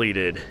I've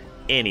completed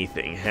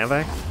anything, have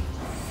I?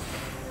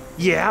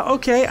 Yeah,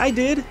 okay, I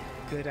did.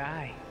 Good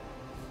eye.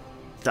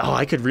 Oh,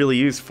 I could really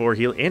use 4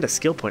 heal and a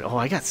skill point. Oh,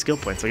 I got skill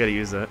points, so I gotta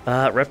use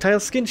that. Reptile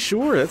skin,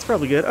 sure, that's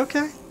probably good.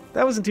 Okay,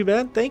 that wasn't too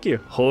bad, thank you.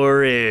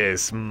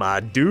 Horus, my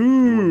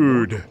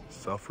dude.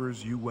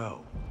 Suffers you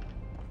well.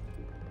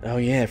 Oh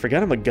yeah, I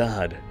forgot I'm a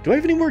god. Do I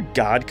have any more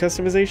god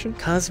customization?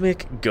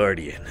 Cosmic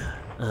Guardian.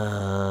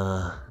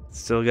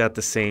 Still got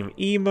the same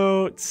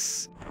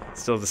emotes.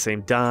 Still the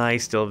same die,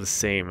 still the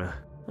same...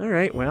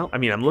 Alright, well, I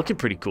mean, I'm looking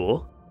pretty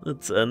cool.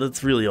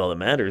 That's really all that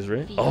matters,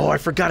 right? Oh, I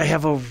forgot I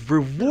have a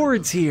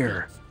rewards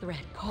here.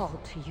 Threat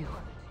called to you.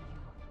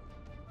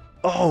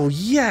 Oh,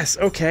 yes,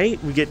 okay.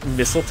 We get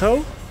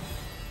mistletoe.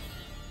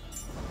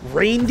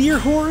 Reindeer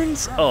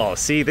horns? Oh,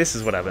 see, this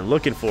is what I've been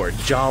looking for.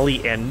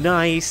 Jolly and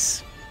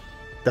nice.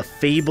 The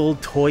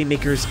fabled toy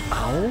maker's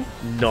owl.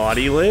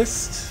 Naughty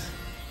list.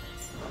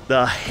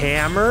 The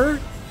hammer.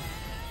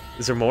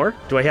 Is there more?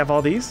 Do I have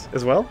all these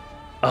as well?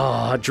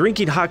 Oh,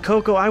 drinking hot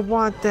cocoa, I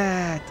want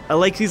that. I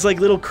like these like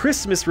little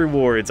Christmas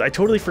rewards. I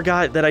totally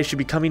forgot that I should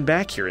be coming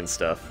back here and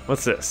stuff.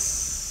 What's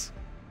this?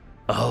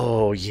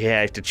 Oh yeah,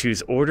 I have to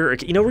choose order.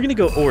 Okay, you know, we're gonna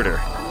go order.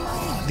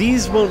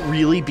 These won't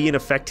really be in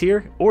effect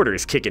here. Order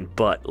is kicking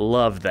butt,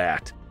 love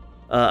that.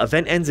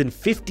 Event ends in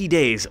 50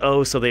 days.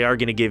 Oh, so they are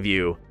gonna give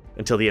you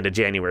until the end of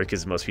January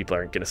because most people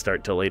aren't gonna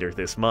start till later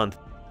this month.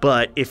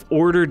 But if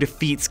order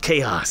defeats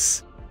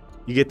chaos,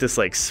 you get this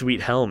like sweet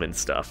helm and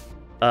stuff.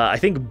 I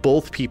think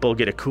both people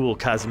get a cool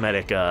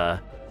cosmetic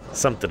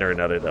something or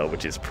another though,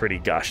 which is pretty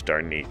gosh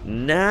darn neat.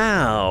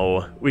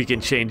 Now we can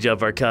change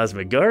up our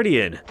Cosmic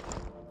Guardian.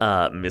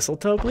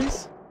 Mistletoe,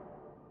 please?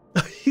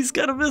 He's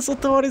got a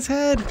mistletoe on his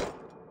head.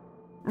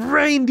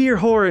 Reindeer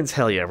horns.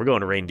 Hell yeah, we're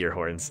going to reindeer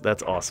horns.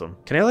 That's awesome.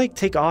 Can I like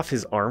take off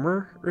his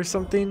armor or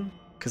something?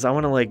 Because I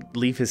want to like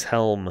leave his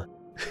helm.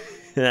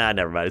 Nah,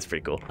 never mind, it's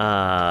pretty cool.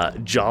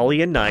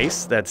 Jolly and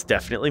nice, that's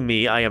definitely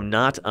me. I am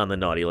not on the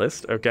naughty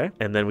list, okay.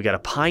 And then we got a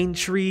pine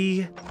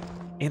tree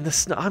and the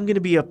snow. I'm gonna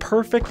be a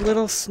perfect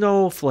little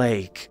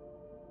snowflake.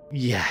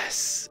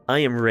 Yes, I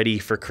am ready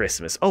for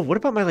Christmas. Oh, what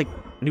about my like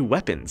new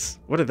weapons?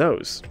 What are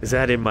those? Is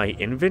that in my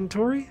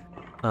inventory?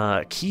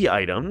 Key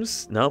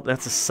items. Nope,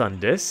 that's a sun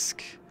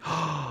disk.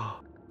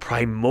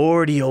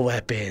 Primordial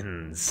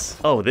weapons.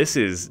 Oh, this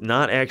is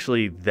not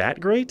actually that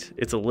great.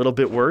 It's a little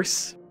bit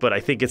worse, but I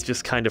think it's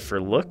just kind of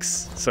for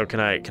looks. So can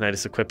I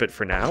just equip it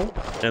for now?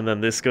 And then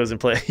this goes in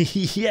play.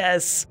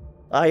 Yes,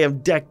 I am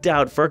decked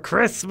out for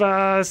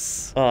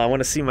Christmas. Oh, I want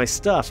to see my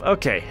stuff.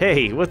 Okay,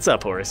 hey, what's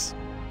up, Horus?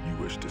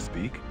 You wish to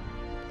speak?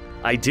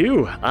 I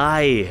do.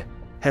 I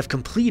have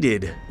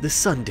completed the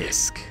sun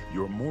disk.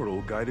 Your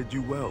mortal guided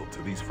you well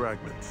to these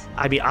fragments.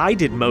 I mean, I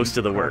did most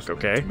of the work,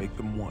 okay? To make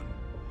them one.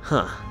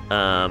 Huh.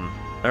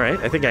 All right,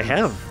 I think I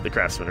have the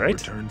craftsman, right?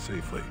 Return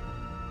safely.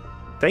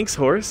 Thanks,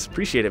 Horus.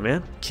 Appreciate it,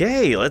 man.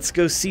 Okay, let's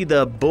go see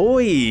the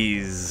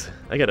boys.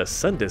 I got a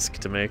sun disk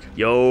to make.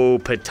 Yo,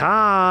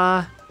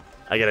 Ptah.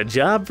 I got a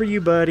job for you,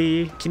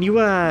 buddy. Can you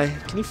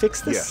fix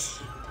this?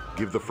 Yes.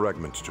 Give the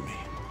fragments to me.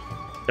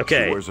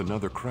 Okay. She wears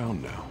another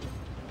crown now.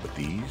 But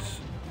these,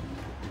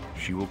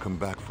 she will come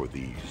back for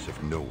these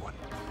if no one,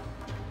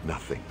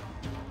 nothing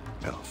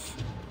else.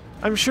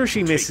 I'm sure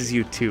she misses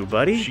you too,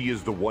 buddy. She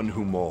is the one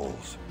who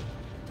mauls,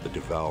 the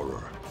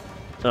devourer.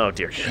 Oh,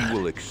 dear God. She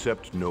will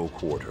accept no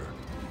quarter.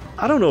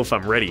 I don't know if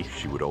I'm ready.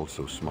 She would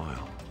also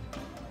smile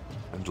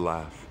and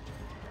laugh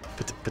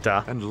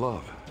Ptah. and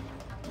love.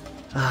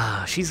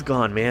 Ah, she's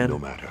gone, man. No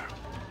matter.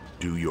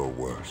 Do your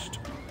worst.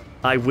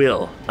 I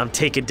will. I'm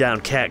taking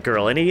down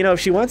Catgirl. And, you know, if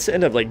she wants to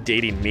end up, like,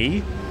 dating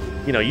me,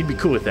 you know, you'd be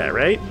cool with that,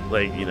 right?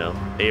 Like, you know,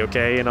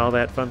 A-okay and all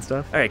that fun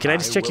stuff. All right, can I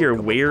just check your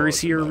wares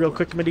here real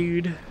quick, my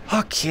dude?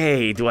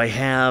 Okay, do I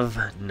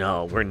have...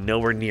 No, we're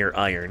nowhere near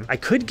iron. I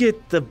could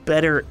get the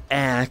better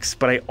axe,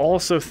 but I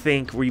also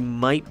think we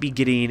might be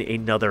getting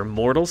another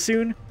mortal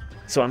soon.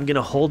 So I'm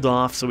gonna hold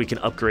off so we can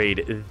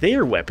upgrade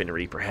their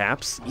weaponry,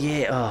 perhaps.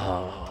 Yeah,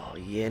 oh,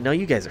 yeah, no,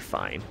 you guys are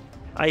fine.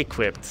 I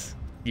equipped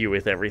you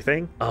with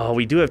everything. Oh,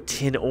 we do have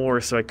tin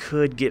ore, so I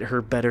could get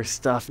her better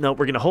stuff. No,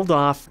 we're gonna hold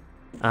off.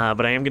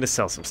 But I am going to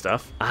sell some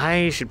stuff.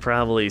 I should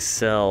probably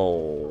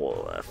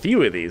sell a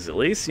few of these at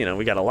least. You know,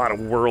 we got a lot of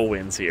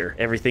whirlwinds here.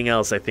 Everything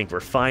else I think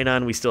we're fine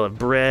on. We still have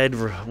bread.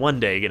 We're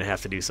one day going to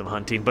have to do some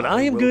hunting, but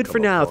I am good for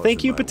now.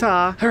 Thank you,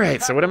 Ptah. All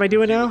right, so what am I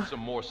doing now? Some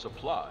more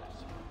supplies.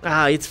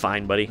 Ah, it's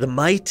fine, buddy. The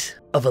might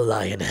of a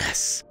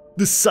lioness.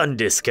 The sun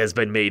disk has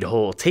been made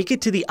whole. Take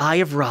it to the Eye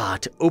of Ra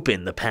to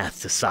open the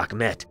path to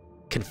Sakhmet.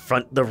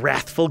 Confront the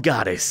wrathful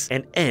goddess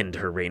and end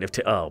her reign of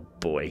oh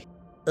boy.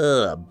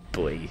 Oh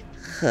boy.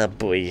 Oh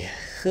boy.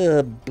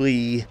 Oh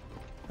boy.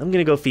 I'm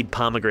gonna go feed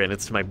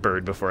pomegranates to my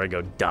bird before I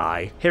go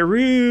die.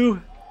 Heru!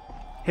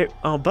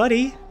 Oh,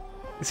 buddy?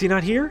 Is he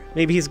not here?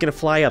 Maybe he's gonna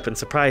fly up and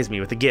surprise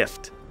me with a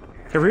gift.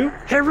 Heru?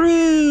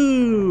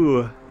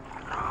 Heru!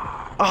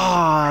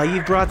 Aw,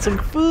 you brought some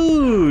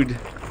food!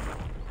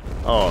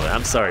 Oh,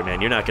 I'm sorry,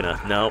 man. You're not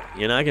gonna... Nope,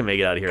 you're not gonna make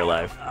it out of here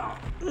alive.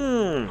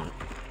 Mmm.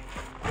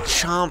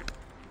 Chomp.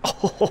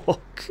 Oh,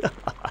 God.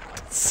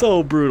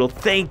 So brutal.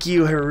 Thank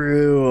you,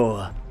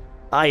 Haru.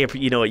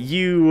 You know what?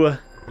 You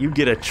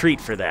get a treat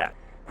for that.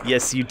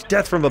 Yes, you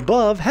death from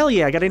above. Hell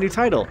yeah, I got a new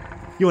title.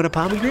 You want a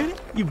pomegranate?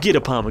 You get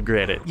a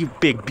pomegranate. You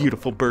big,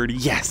 beautiful birdie.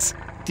 Yes.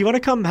 Do you want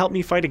to come help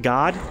me fight a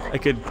god? I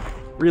could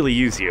really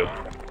use you.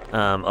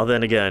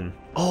 Then again.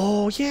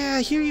 Oh yeah,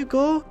 here you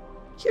go.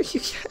 Here you,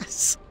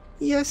 yes.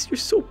 Yes, you're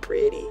so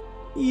pretty.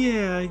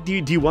 Yeah, do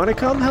you want to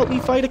come help me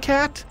fight a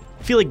cat?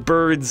 I feel like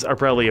birds are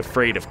probably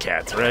afraid of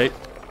cats, right?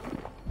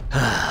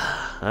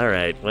 All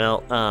right,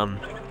 well,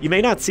 you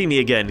may not see me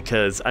again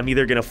because I'm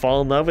either gonna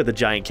fall in love with a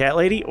giant cat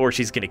lady or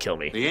she's gonna kill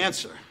me. The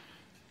answer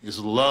is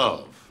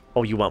love.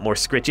 Oh, you want more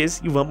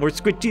scritches? You want more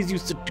scritches? You're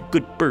such a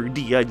good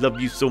birdie. I love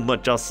you so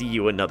much. I'll see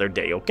you another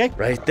day, okay?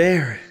 Right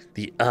there,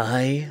 the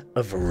Eye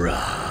of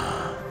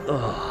Ra.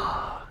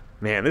 Oh,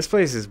 man, this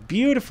place is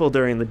beautiful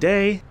during the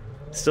day.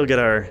 Still got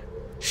our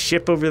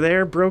ship over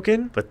there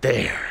broken, but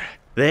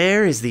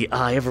there is the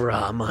Eye of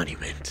Ra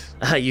monument.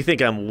 You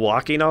think I'm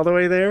walking all the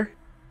way there?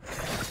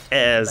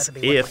 As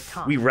if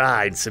we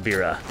ride,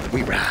 Sabira.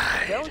 We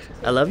ride.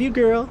 I love you,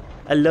 girl.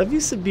 I love you,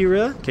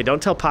 Sabira. Okay,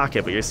 don't tell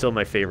Pocket, but you're still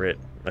my favorite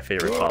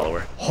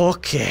follower.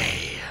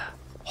 Okay.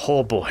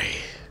 Oh boy.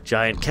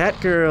 Giant cat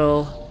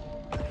girl.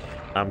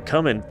 I'm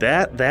coming.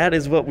 That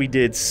is what we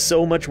did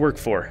so much work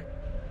for.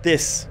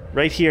 This,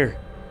 right here.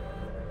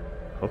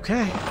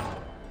 Okay.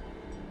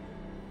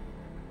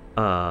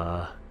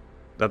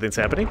 Nothing's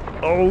happening?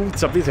 Oh,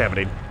 something's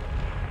happening.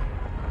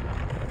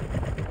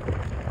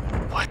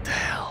 What the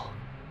hell?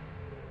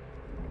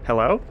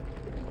 Hello?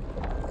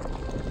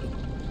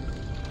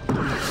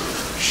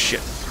 Shit.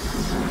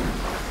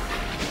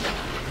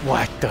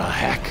 What the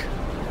heck?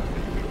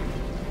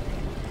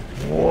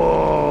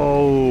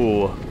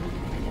 Whoa.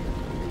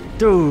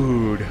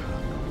 Dude.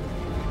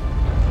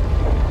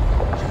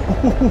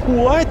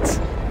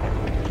 What?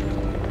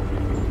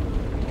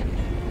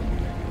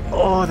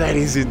 Oh, that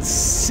is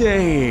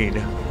insane.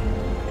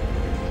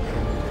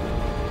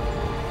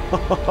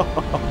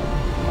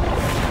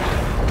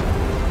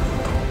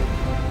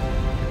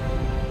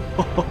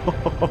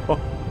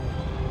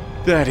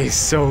 That is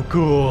so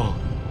cool.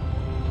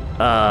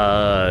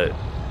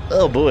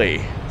 Oh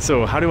boy.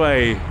 So how do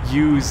I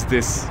use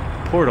this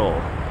portal?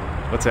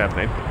 What's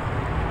happening?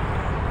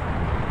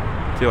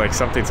 I feel like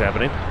something's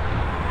happening.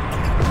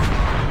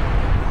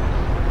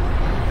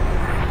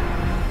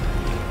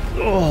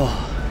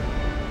 Oh.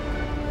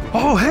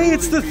 Oh, hey,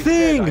 it's the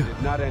thing! I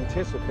did not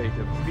anticipate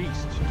a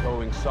beast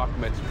towing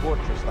Sakhmet's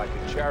fortress like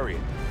a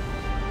chariot.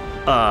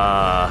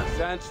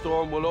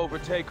 Sandstorm will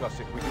overtake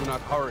us if we do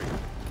not hurry.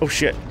 Oh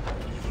shit.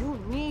 You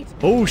need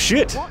Oh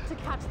shit. want to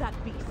catch that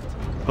beast.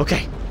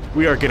 Okay,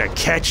 we are gonna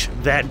catch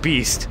that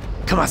beast.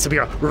 Come on,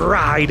 Sabira,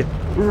 ride,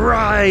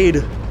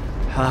 ride.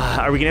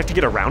 Are we gonna have to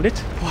get around it?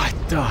 What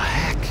the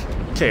heck?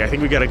 Okay, I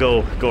think we gotta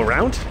go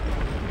around.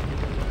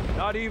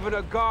 Not even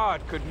a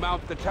god could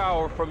mount the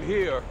tower from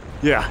here.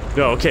 Yeah,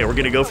 no, okay, we're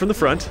gonna go from the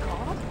front.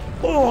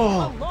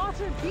 Oh, A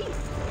larger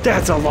beast.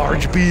 that's a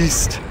large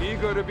beast.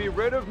 Eager to be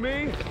rid of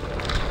me?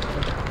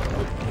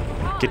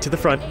 Get to the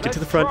front, get to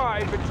the front.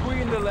 Try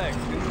between the legs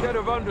instead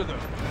of under them.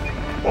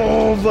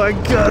 Oh my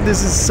god,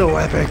 this is so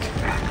epic.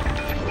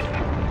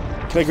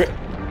 Can I grab...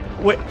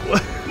 Wait,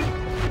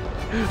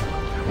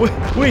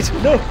 wait,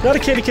 no, not a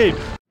candy cane.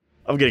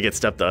 I'm gonna get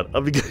stepped on.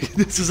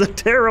 This is a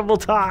terrible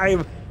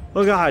time.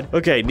 Oh god,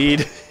 okay,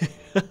 need...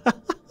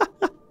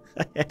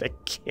 I had a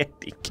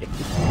candy cane.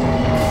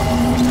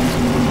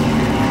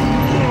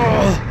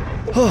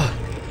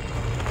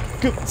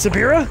 Good.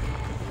 Sabira?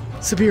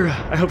 Sabira,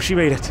 I hope she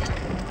made it.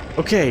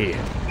 Okay,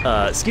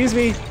 excuse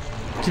me.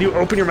 Can you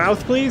open your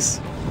mouth, please?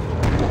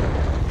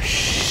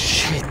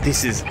 Shit,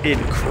 this is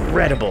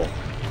incredible.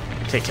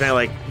 Okay, can I,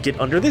 like, get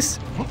under this?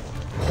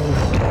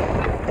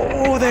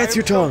 Oh, that's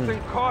your tongue.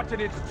 Caught in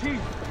its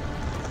teeth.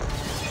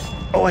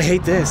 Oh, I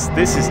hate this.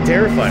 This is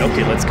terrifying.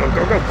 Okay, let's go,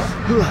 go, go.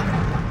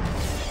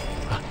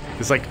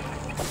 It's like,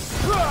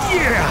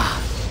 yeah!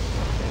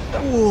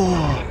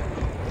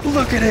 Whoa,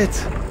 look at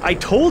it. I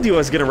told you I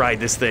was gonna ride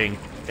this thing.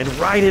 And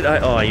ride it,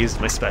 I used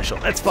my special.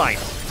 That's fine.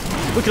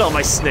 Look at all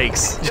my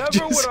snakes.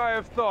 Never would I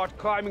have thought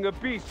climbing a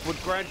beast would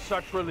grant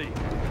such relief.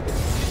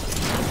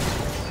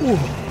 Ooh.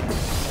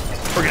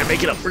 We're gonna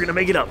make it up, we're gonna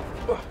make it up.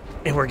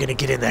 And we're gonna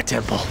get in that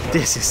temple.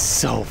 This is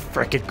so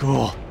freaking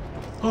cool.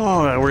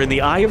 Oh, we're in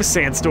the eye of a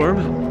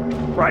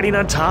sandstorm, riding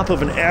on top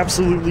of an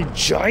absolutely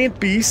giant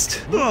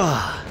beast.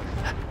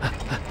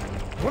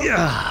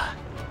 Yeah.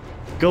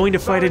 Going to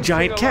fight a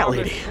giant cat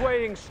lady.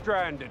 Swaying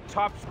strand at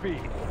top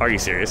speed. Are you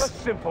serious? A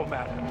simple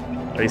matter.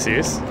 Are you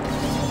serious?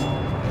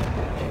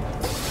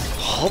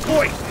 Oh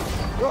boy.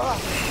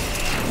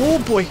 Oh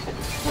boy.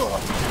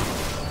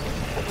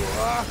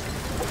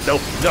 No,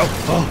 no.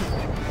 Oh.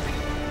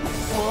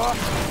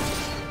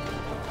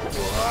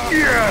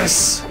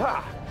 Yes!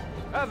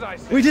 As I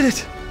said. We did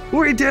it!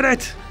 We did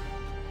it!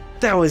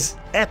 That was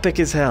epic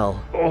as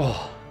hell.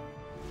 Oh.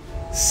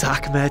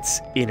 Sakhmet's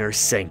inner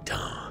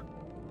sanctum.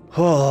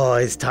 Oh,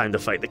 it's time to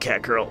fight the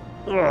cat girl.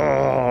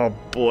 Oh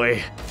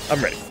boy.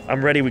 I'm ready.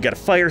 I'm ready. We got a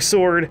fire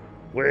sword.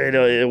 With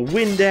a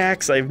wind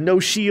axe, I have no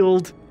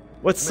shield.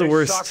 What's the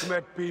worst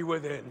Sakhmet be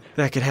within.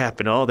 that could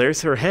happen? Oh,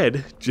 there's her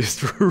head,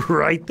 just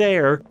right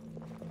there.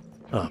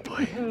 Oh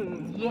boy.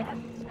 Yes,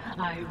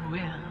 I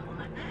will.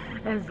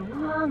 As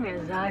long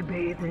as I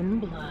bathe in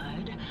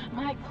blood,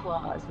 my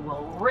claws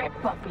will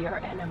rip up your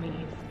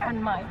enemies,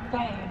 and my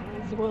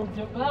fangs will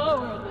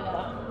devour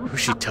them. Who's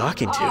she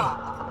talking to?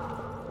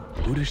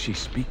 Who does she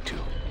speak to?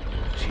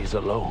 She's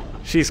alone.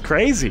 She's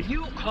crazy.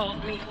 You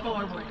called me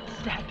forward,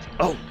 Set.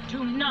 Oh.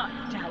 Do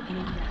not doubt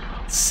me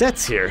now.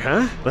 Set's here,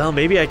 huh? Well,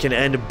 maybe I can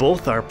end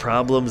both our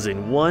problems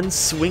in one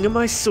swing of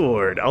my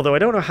sword. Although I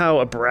don't know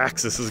how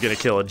Abraxas is gonna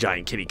kill a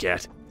giant kitty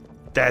cat.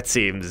 That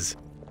seems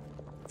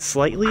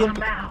slightly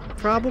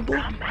improbable.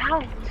 Come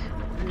out,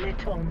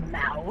 little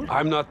mouse.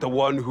 I'm not the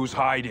one who's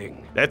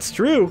hiding. That's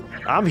true.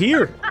 I'm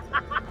here.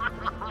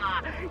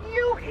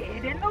 You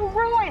hid in the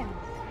ruins.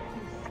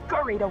 You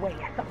scurried away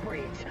at the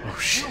bridge. Oh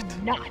shit.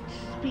 Do not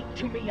speak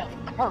to me of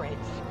courage.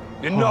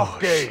 Enough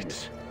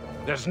games.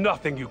 There's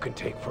nothing you can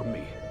take from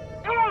me.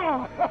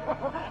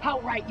 How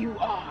right you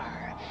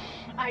are.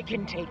 I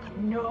can take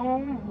no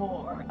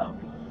more of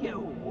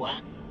you.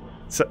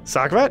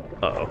 Sakhmet?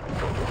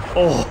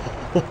 Uh-oh.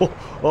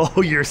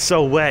 Oh, you're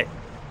so wet.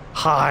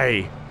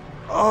 Hi.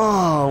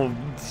 Oh,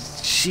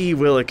 gee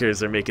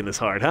willikers are making this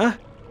hard, huh?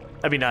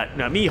 I mean,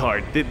 not me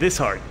hard, this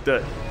hard.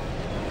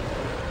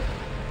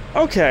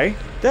 Okay,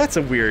 that's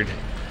a weird...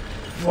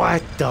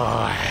 What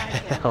the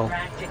hell?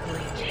 Do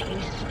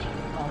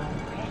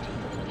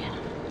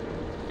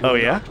Oh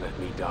yeah? not let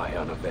me die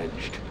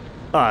unavenged.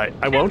 I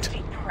won't.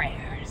 Empty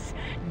prayers.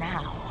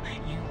 Now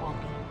you will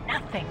be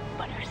nothing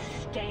but a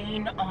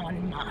stain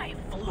on my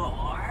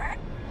floor.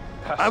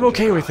 I'm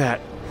okay with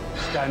that.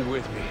 Stand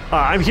with me.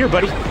 I'm here,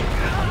 buddy.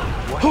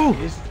 What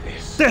is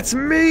this? That's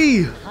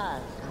me!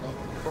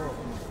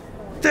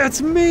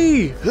 That's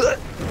me!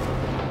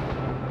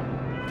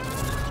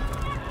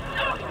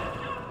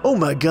 Oh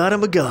my god,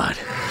 I'm a god.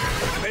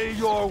 May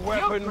your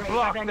weapon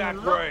block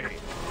that ray.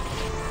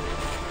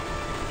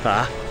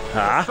 Huh?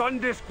 The sun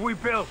disk we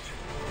built,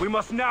 we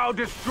must now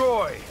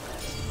destroy.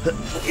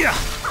 Yeah.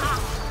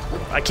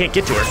 I can't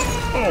get to her.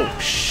 Oh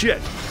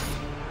shit.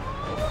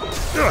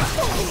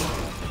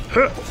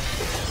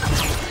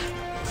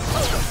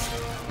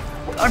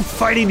 I'm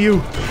fighting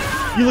you.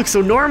 You look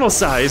so normal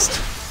sized.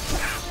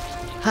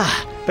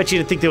 Bet you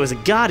didn't think there was a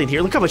god in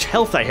here. Look how much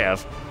health I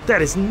have.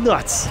 That is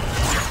nuts.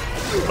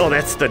 Oh,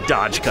 that's the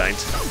dodge kind.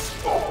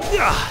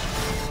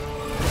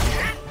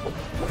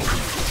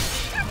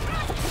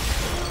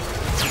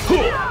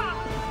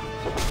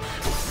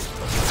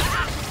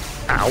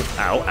 Ow,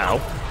 ow, ow.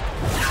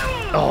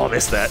 Oh, I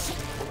missed that.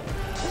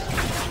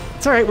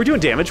 It's alright, we're doing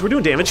damage,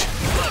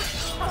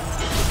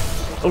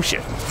 Oh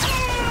shit.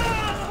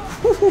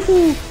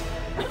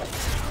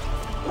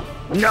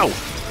 No!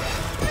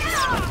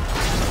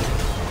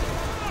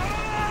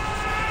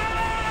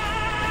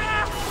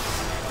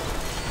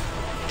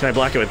 Can I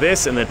block it with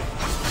this and then...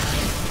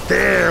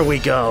 There we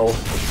go!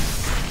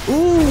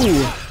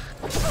 Ooh!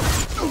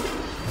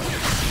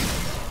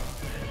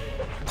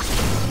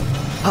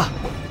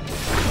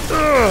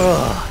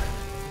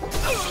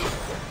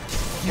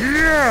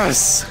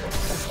 Yes!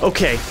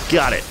 Okay,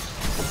 got it.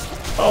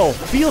 Oh,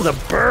 feel the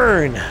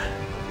burn!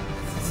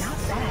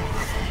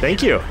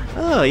 Thank you.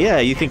 Oh yeah,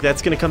 you think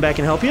that's gonna come back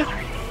and help you?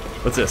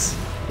 What's this?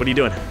 What are you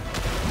doing?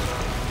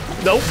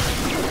 Nope.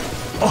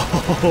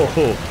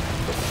 Oh,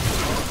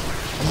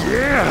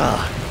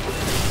 yeah!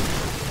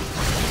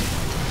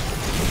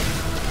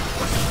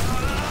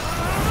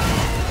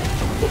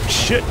 Oh,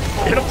 shit!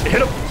 Hit him!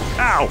 Hit him!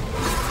 Ow!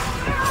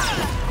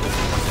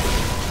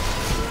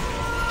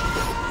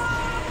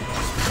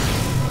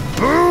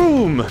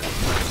 Boom!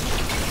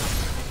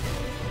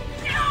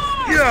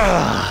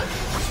 Yeah!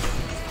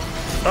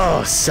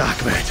 Oh,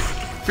 Sakhmet.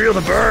 Feel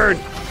the burn!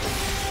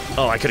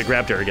 Oh, I could have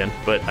grabbed her again,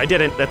 but I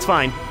didn't. That's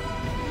fine.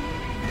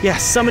 Yeah,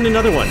 summon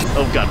another one.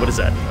 Oh god, what is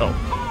that? Oh.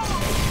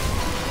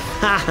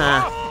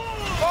 Haha.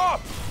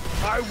 Up!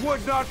 I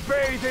would not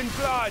bathe in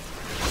blood!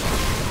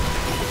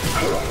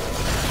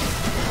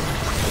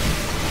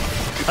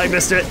 I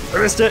missed it. I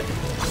missed it.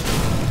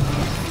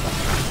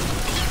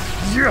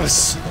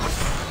 Yes!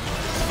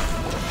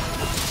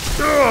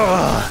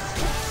 Ugh.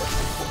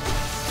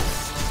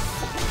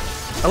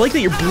 I like that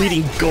you're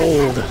bleeding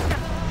gold.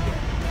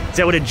 Is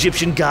that what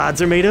Egyptian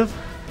gods are made of?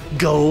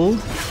 Gold?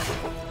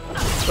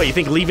 What, you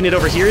think leaving it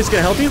over here is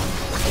gonna help you?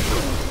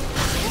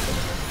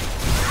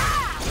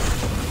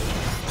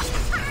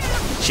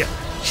 Shit,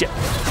 shit.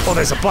 Oh,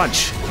 there's a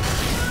bunch.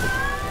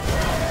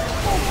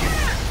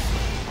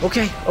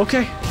 Okay,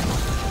 okay.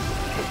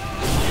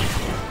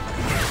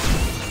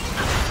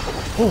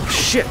 Oh,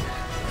 shit.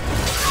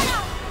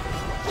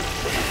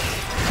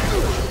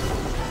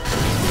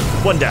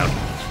 One down.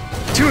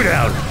 2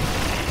 down.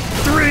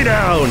 3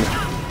 down.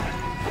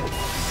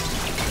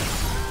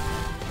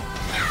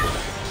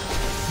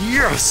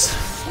 Yes.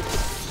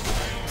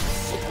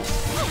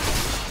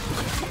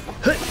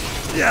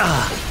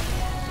 Yeah.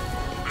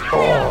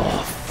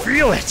 Oh,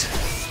 feel it.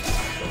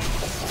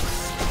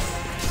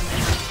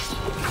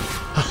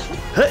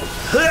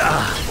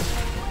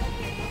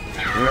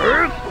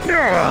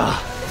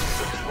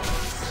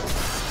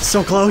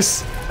 So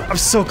close. I'm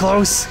so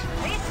close.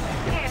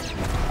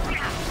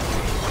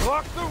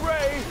 Block the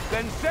ray,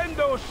 then send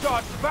those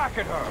shots back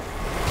at her.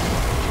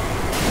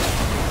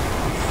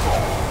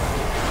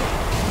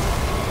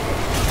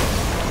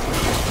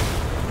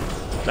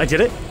 I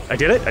did it. I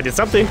did it. I did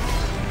something.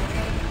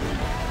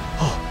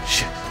 Oh,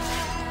 shit.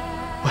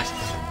 What?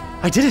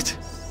 I did it.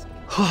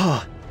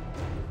 Oh.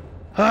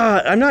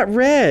 I'm not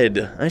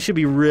red. I should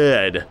be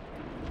red.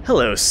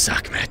 Hello,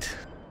 Sakhmet.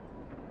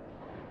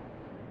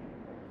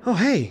 Oh,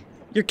 hey.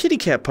 Your kitty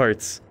cat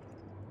parts.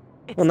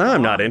 Well, now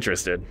I'm not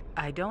interested.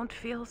 I don't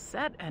feel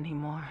set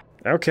anymore.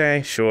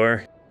 Okay,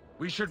 sure.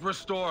 We should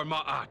restore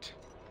Ma'at.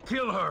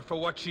 Kill her for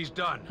what she's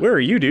done. Where are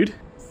you, dude?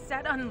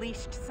 Set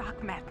unleashed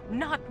Sakhmet,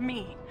 not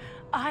me.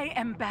 I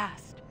am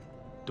Bast.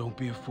 Don't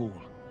be a fool.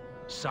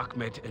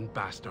 Sakhmet and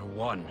Bast are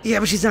one. Yeah,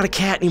 but she's not a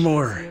cat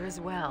anymore. She's here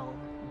as well,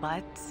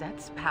 but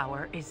Set's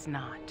power is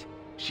not.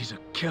 She's a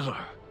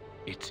killer.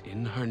 It's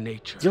in her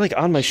nature. You're like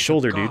on my She's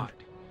shoulder, a dude. god.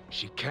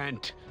 She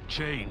can't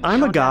change.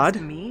 I'm a Don't god.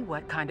 ask me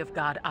what kind of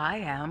god I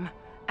am.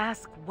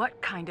 Ask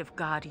what kind of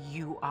god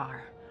you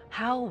are.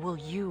 How will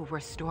you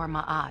restore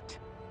Ma'at?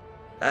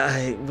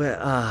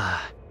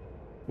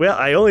 Well,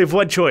 I only have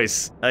one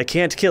choice. I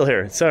can't kill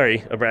her. Sorry,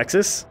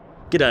 Abraxas.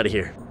 Get out of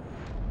here.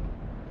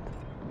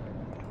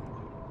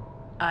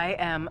 I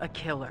am a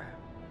killer.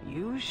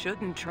 You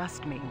shouldn't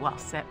trust me while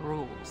Set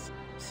rules.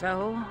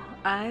 So,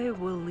 I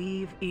will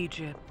leave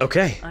Egypt.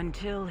 Okay.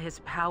 Until his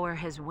power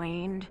has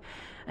waned,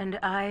 and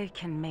I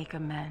can make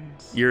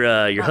amends. Your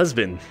But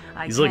husband.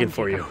 He's looking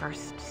for I you. can take a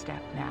first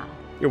step now.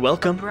 You're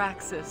welcome.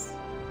 Abraxas,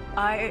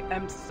 I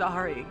am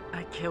sorry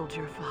I killed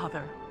your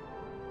father.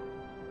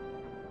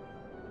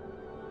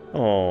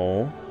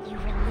 Oh.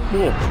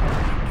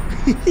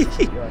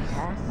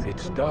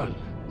 It's done.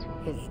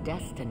 His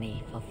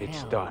destiny fulfilled.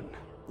 It's done.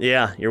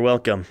 Yeah, you're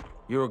welcome.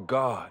 You're a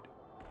god.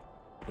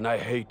 And I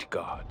hate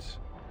gods.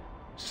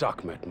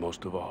 Sakhmet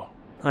most of all.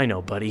 I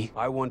know, buddy.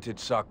 I wanted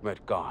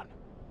Sakhmet gone,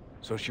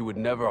 so she would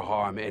never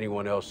harm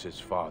anyone else's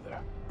father.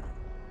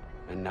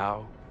 And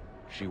now,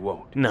 she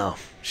won't. No,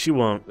 she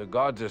won't. The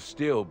gods are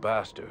still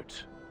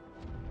bastards.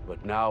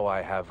 But now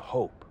I have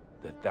hope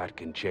that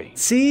can change.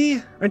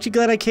 See? Aren't you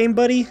glad I came,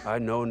 buddy? I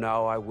know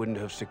now I wouldn't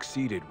have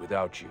succeeded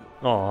without you.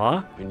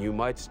 Aw. And you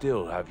might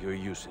still have your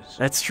uses.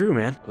 That's true,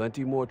 man.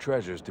 Plenty more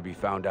treasures to be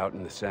found out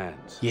in the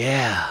sands.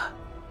 Yeah.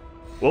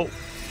 Whoa.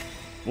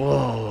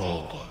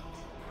 Whoa.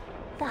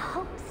 The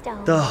Hope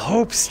Stone. The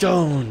Hope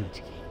Stone.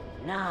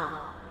 No.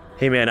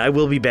 Hey, man, I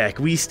will be back.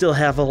 We still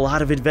have a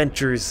lot of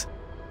adventures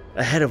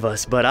ahead of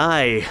us, but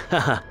I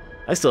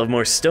still have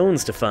more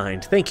stones to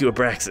find. Thank you,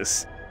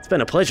 Abraxas. It's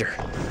been a pleasure.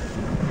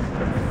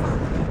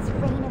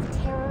 Reign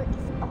of terror is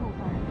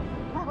over.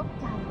 Well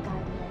done,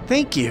 Guardian.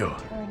 Thank you.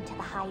 Return to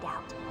the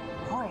hideout.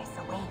 Horus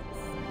awaits.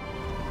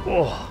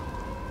 Oh.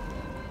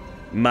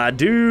 My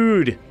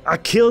dude. I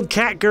killed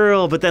Cat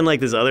Girl, but then like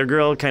this other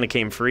girl kind of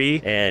came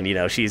free, and you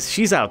know,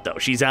 she's out though.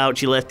 She's out.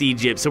 She left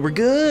Egypt, so we're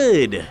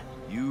good.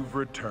 You've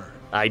returned.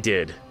 I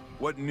did.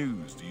 What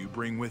news do you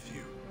bring with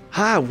you?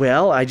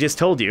 Well, I just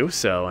told you,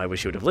 so I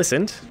wish you would have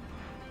listened.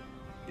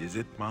 Is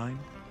it mine?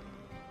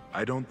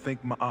 I don't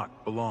think Ma'at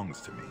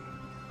belongs to me.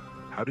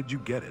 How did you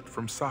get it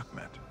from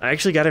Sakhmet? I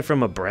actually got it from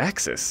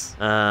Abraxas.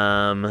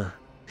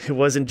 It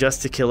wasn't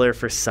just to kill her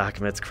for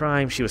Sakhmet's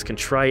crime. She was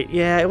contrite.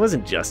 Yeah, it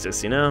wasn't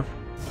justice, you know?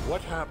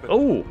 What happened?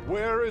 Oh.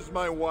 Where is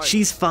my wife?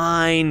 She's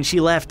fine. She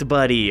left,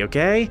 buddy,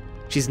 okay?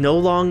 She's no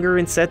longer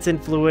in Set's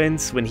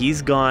influence. When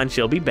he's gone,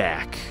 she'll be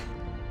back.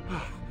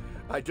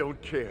 I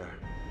don't care.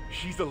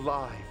 She's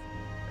alive.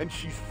 And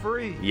she's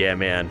free. Yeah,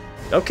 man.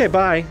 Okay,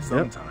 bye.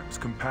 Sometimes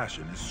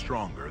compassion is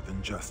stronger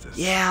than justice.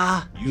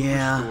 Yeah, you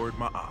yeah. restored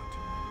Ma'at.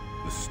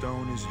 The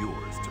stone is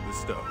yours to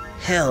bestow.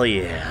 Hell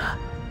yeah.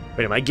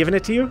 Wait, am I giving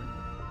it to you?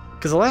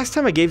 Because the last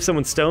time I gave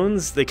someone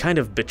stones, they kind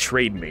of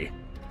betrayed me.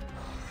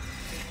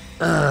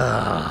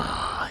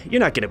 You're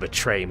not gonna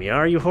betray me,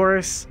 are you,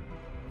 Horus?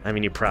 I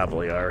mean, you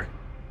probably are.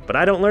 But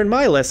I don't learn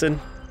my lesson.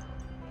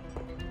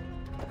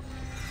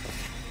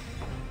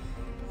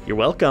 You're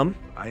welcome.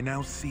 I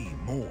now see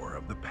more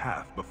of the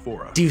path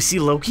before us. Do you see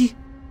Loki?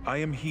 I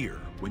am here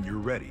when you're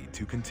ready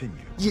to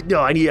continue.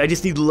 No, I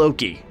just need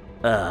Loki.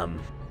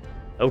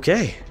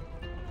 Okay.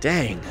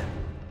 Dang.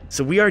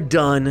 So we are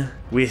done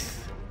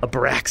with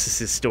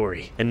Abraxas'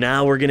 story. And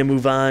now we're gonna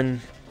move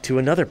on to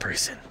another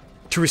person.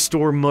 To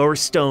restore more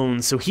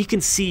stones so he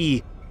can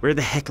see where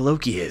the heck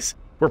Loki is.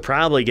 We're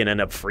probably gonna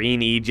end up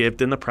freeing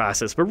Egypt in the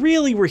process, but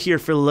really we're here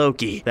for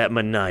Loki, that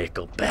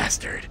maniacal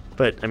bastard.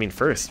 But, I mean,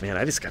 first, man,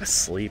 I just gotta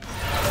sleep.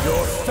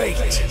 Your fate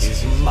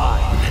is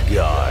mine,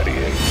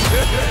 Guardian.